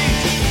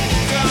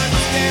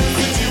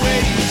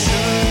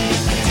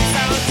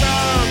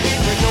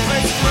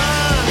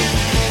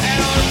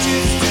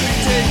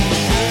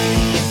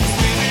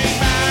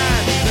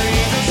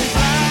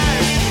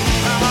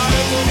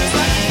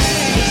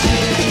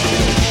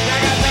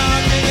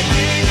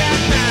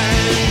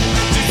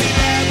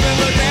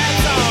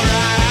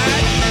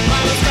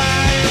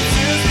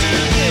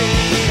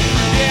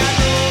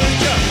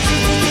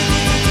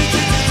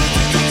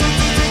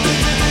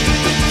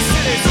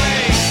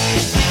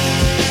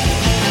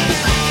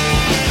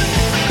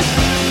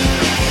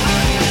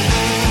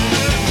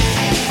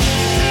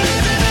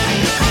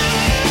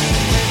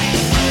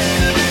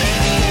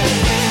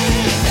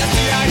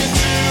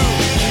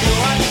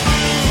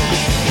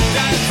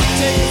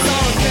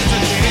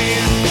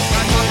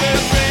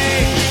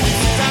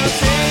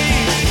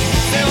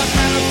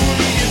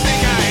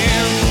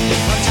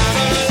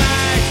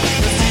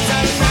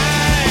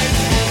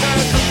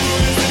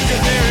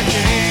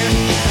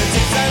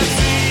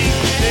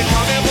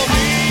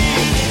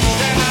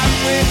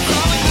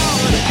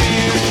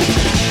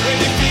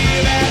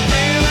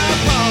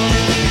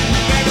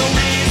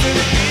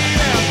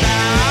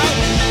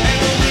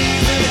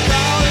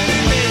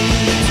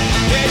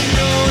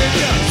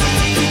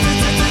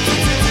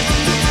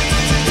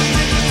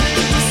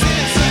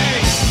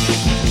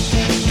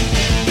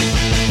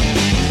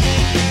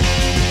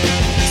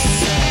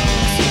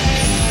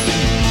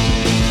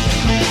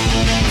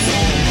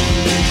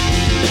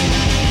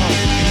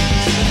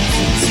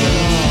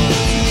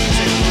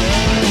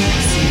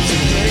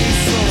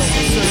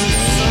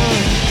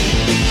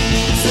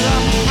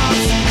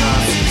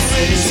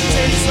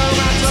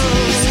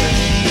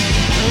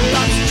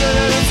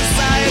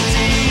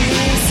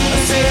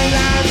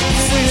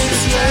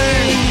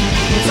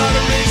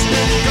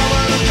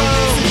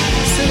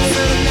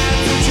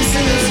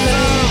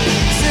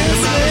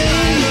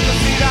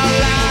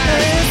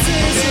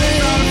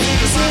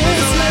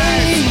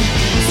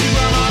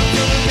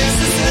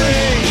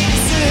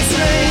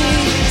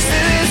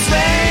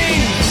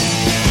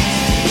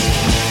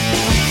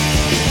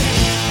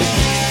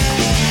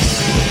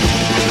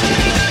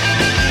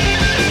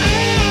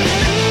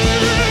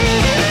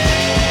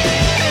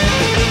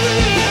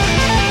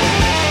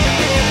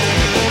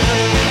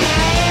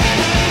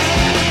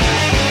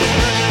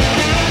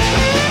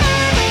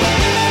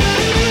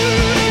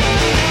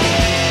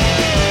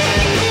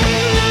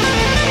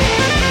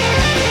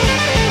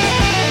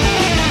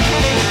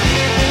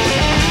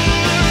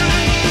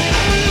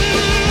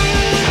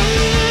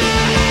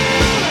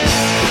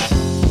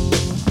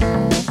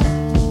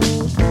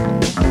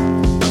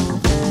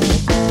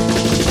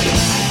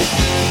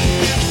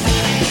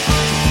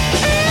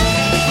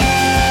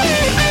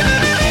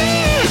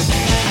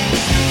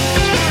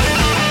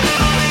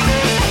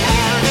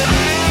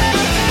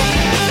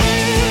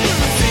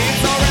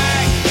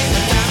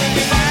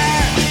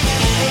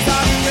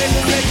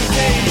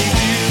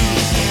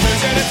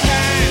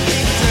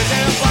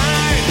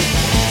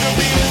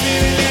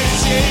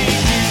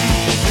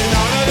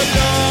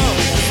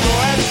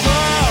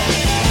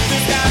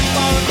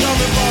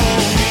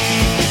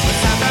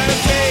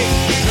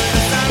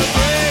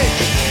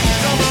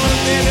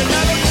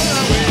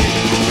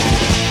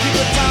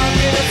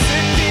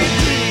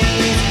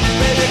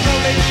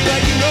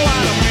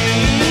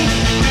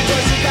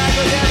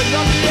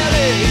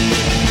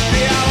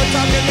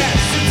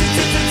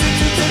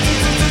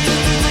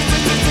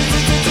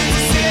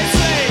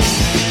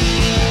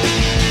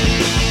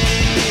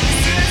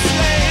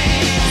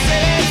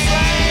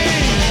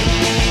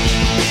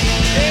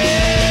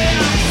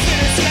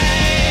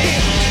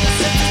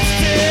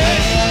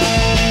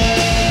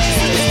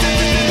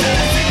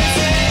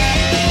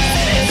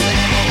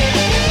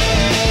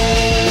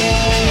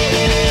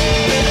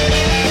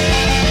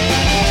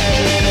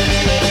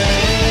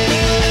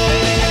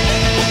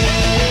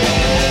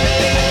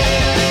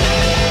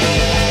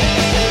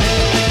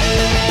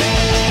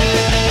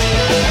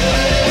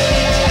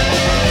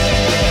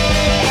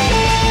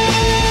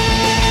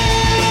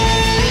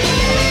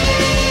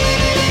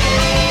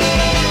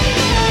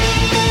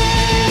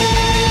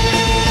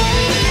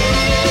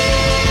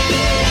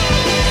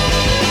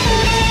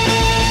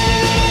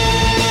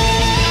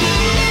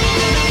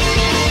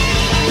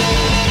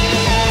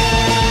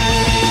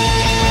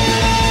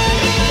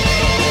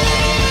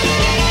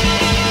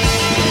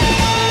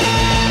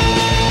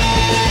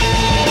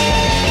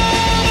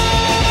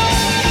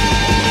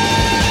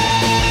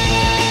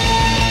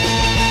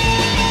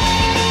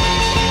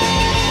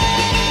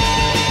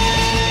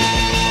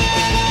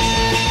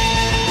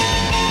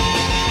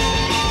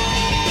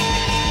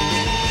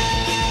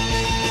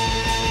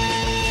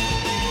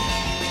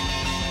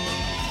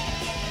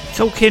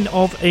Talking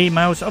of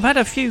emails, I've had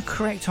a few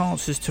correct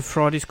answers to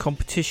Friday's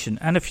competition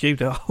and a few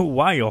that are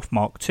way off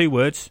mark. 2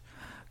 words,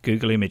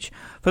 Google image.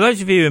 For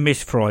those of you who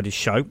missed Friday's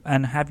show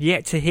and have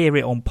yet to hear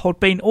it on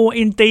Podbean or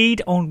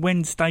indeed on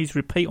Wednesday's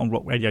repeat on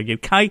Rock Radio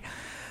UK,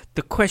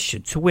 the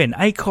question to win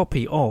a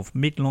copy of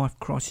Midlife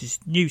Crisis'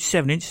 new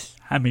 7-inch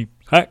Hammy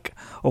Pack,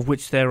 of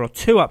which there are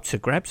 2 up to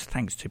grabs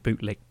thanks to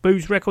Bootleg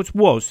Booze Records,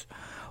 was: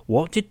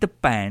 what did the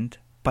band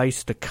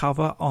base the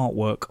cover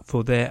artwork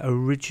for their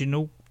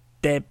original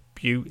debut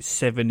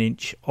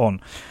 7-inch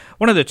on?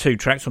 One of the 2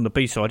 tracks on the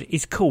B-side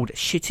is called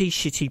Shitty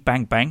Shitty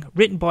Bang Bang,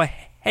 written by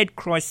Head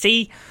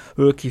Crisis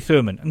Urki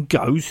Thurman, and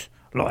goes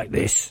like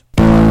this.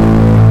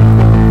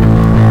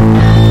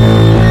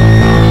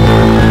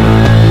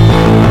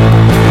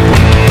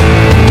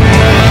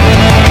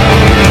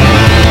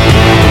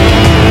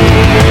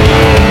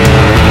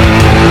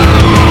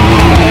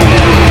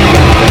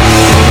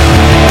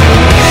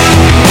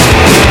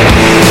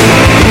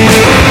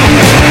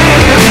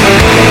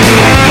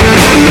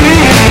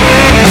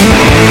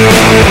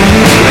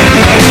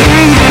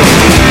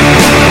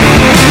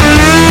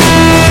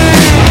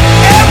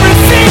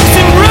 Everything's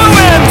in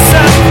ruins,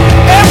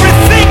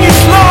 everything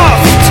is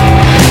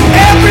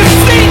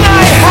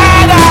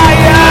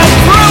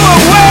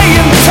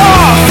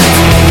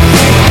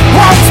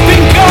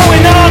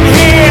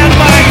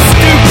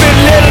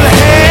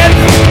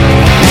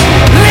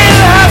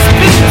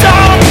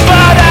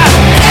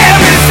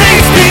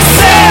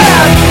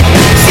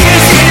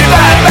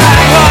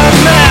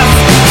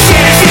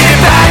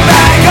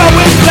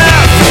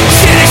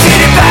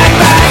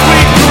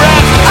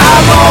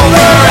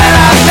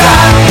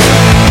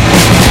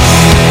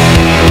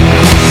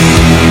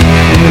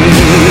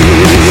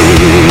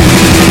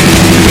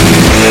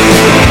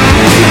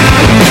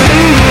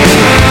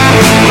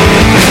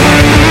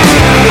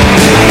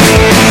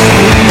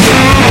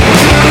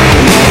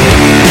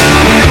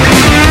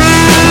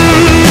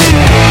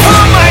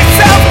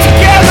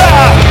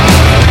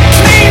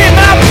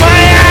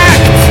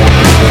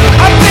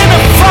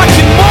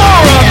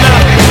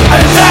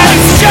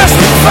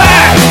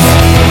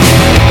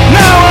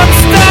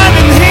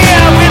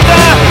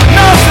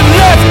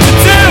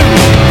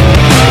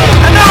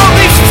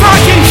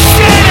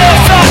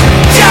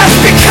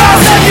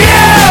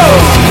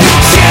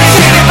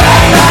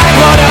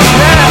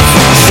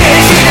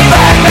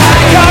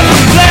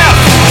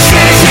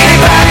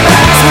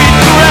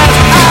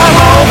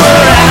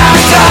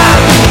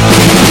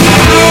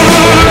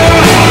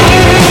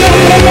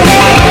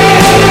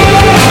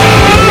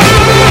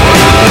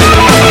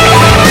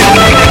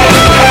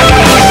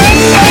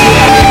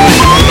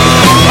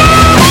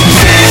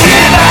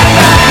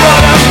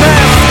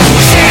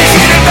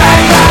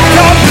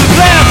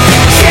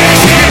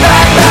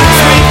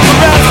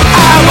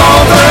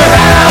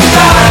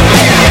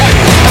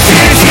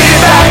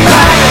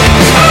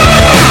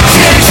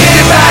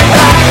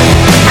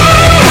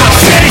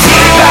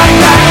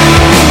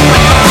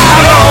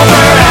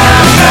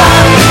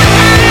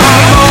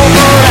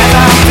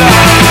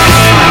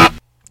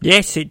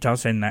Yes, it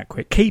does end that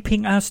quick.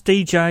 Keeping us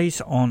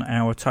DJs on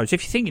our toes.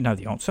 If you think you know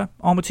the answer,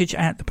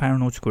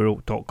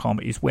 armitage@theparanoidsquirrel.com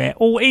is where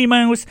all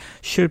emails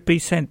should be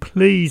sent.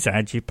 Please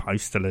add your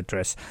postal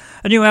address.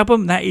 A new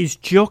album that is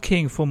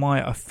jockeying for my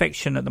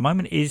affection at the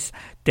moment is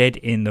Dead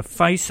in the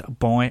Face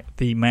by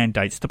The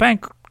Mandates. The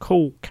band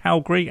call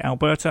Calgary,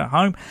 Alberta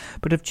home,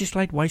 but have just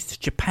laid waste to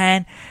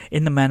Japan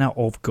in the manner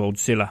of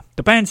Godzilla.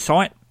 The band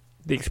site,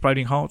 The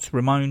Exploding Hearts,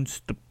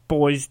 Ramones, The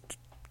Boys,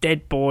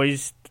 Dead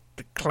Boys,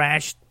 The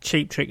Clash,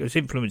 Cheap Trick as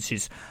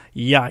influences.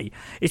 Yay.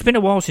 It's been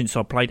a while since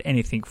I played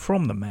anything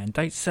from The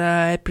Mandates.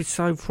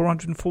 Episode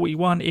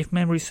 441, if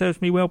memory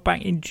serves me well,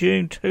 back in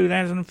June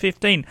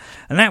 2015.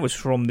 And that was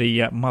from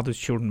the Mother's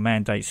Children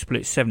Mandate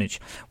split 7-inch.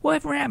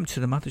 Whatever happened to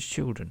the Mother's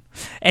Children?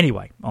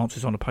 Anyway,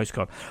 answers on a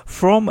postcard.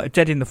 From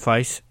Dead in the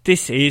Face,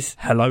 this is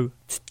Hello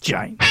to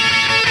Jane.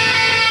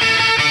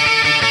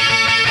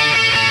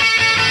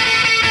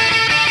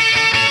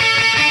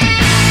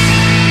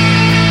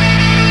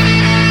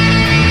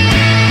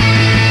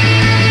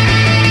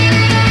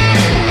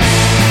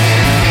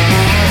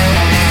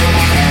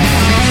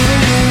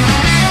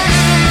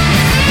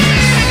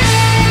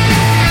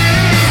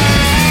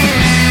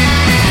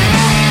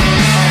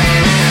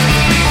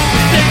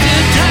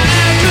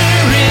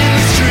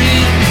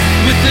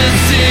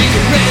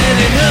 Cigarette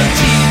in her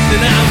teeth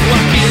and I'm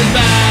walking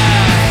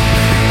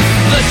by.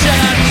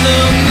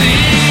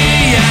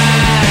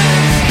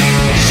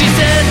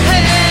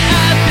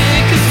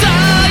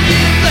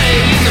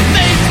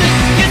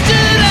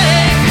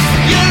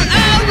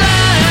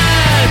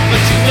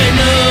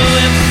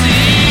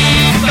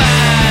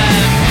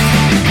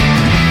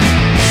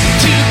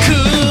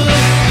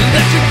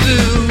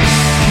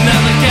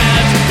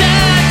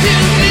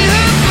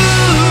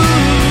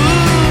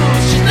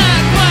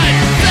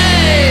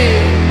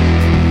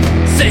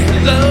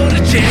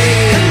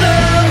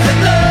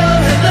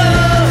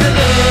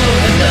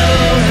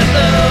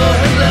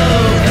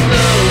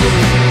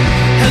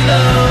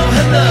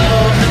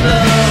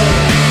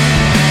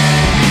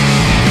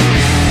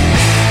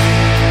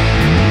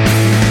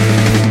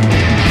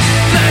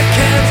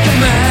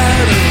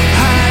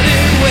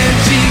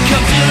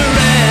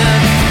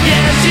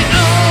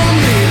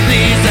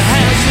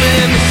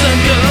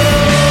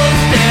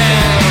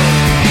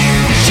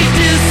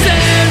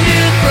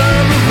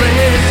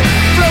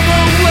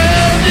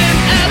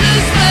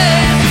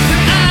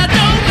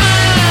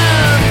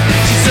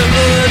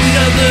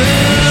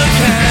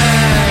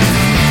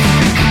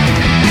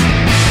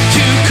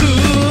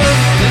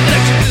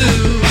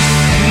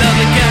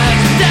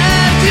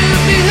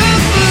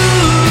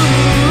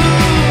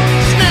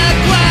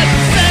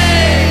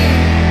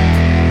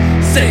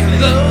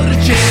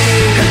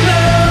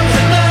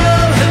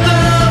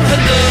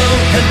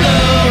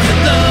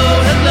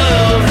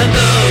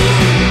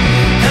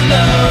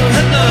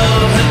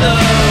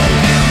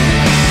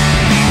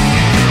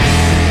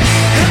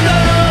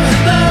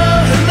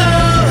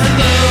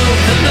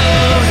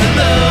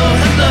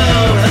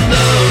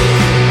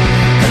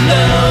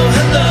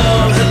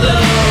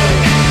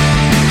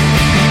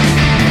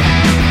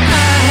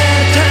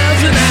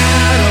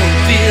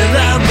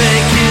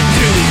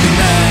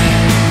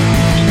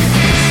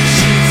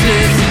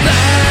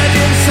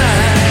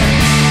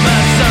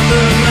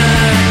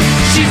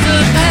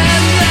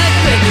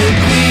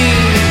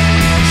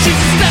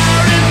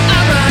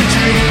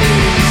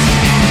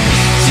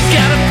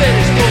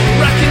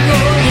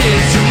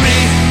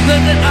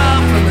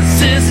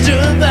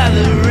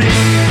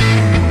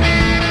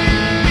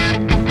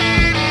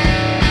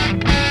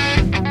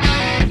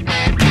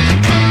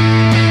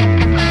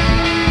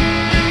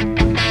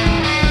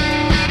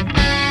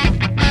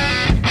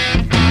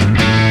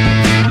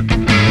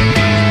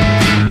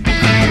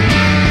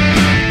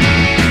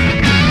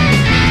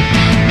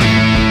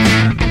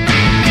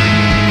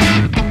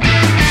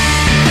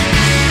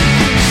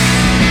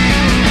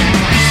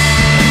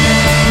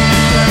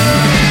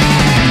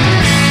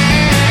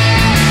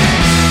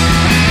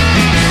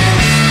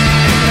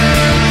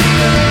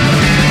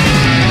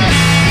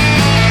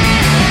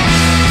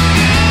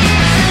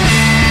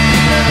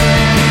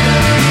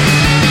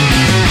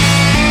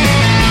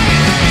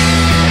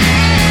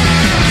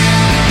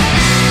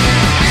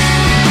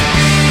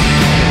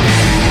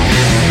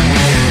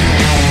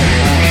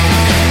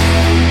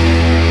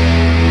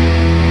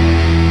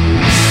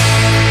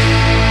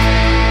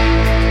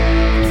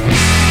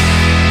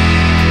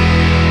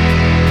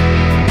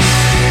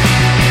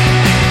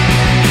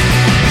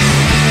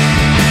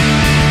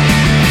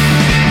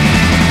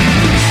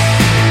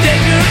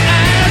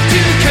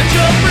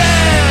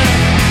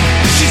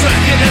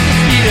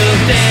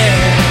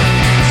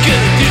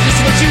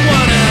 you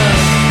wanna.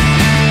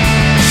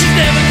 She's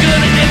never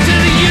gonna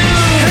enter you.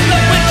 And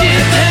look what you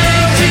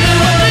think, you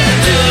want to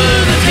do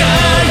the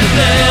guy you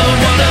never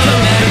wanna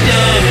come back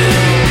down.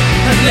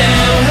 I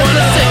never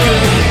wanna say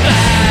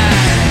goodbye.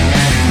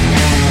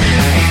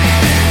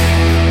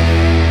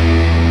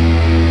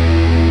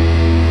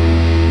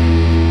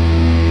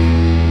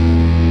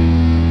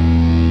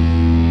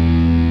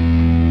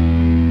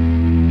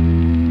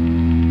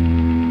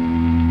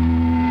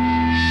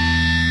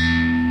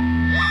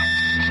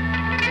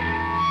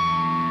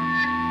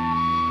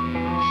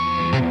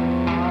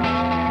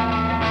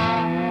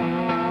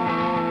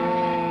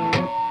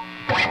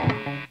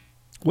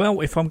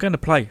 Well, if I'm going to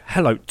play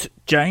Hello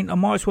Jane, I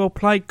might as well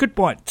play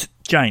Goodbye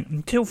Jane.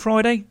 Until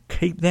Friday,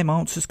 keep them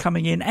answers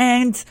coming in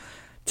and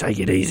take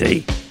it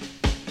easy.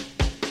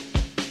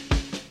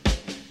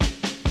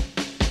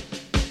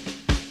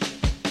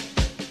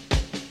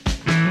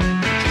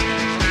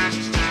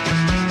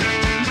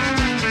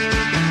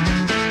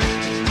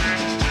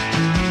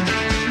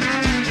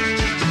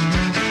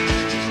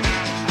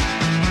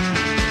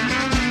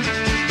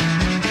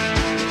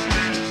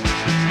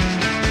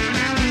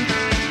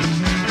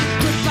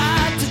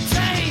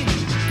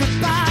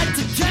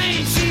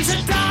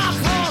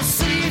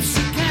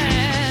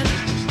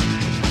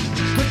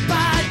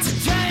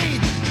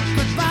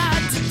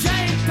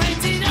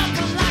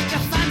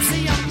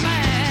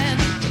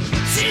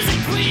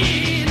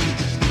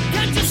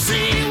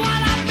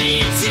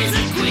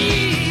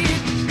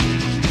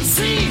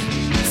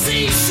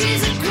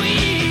 She's a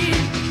queen.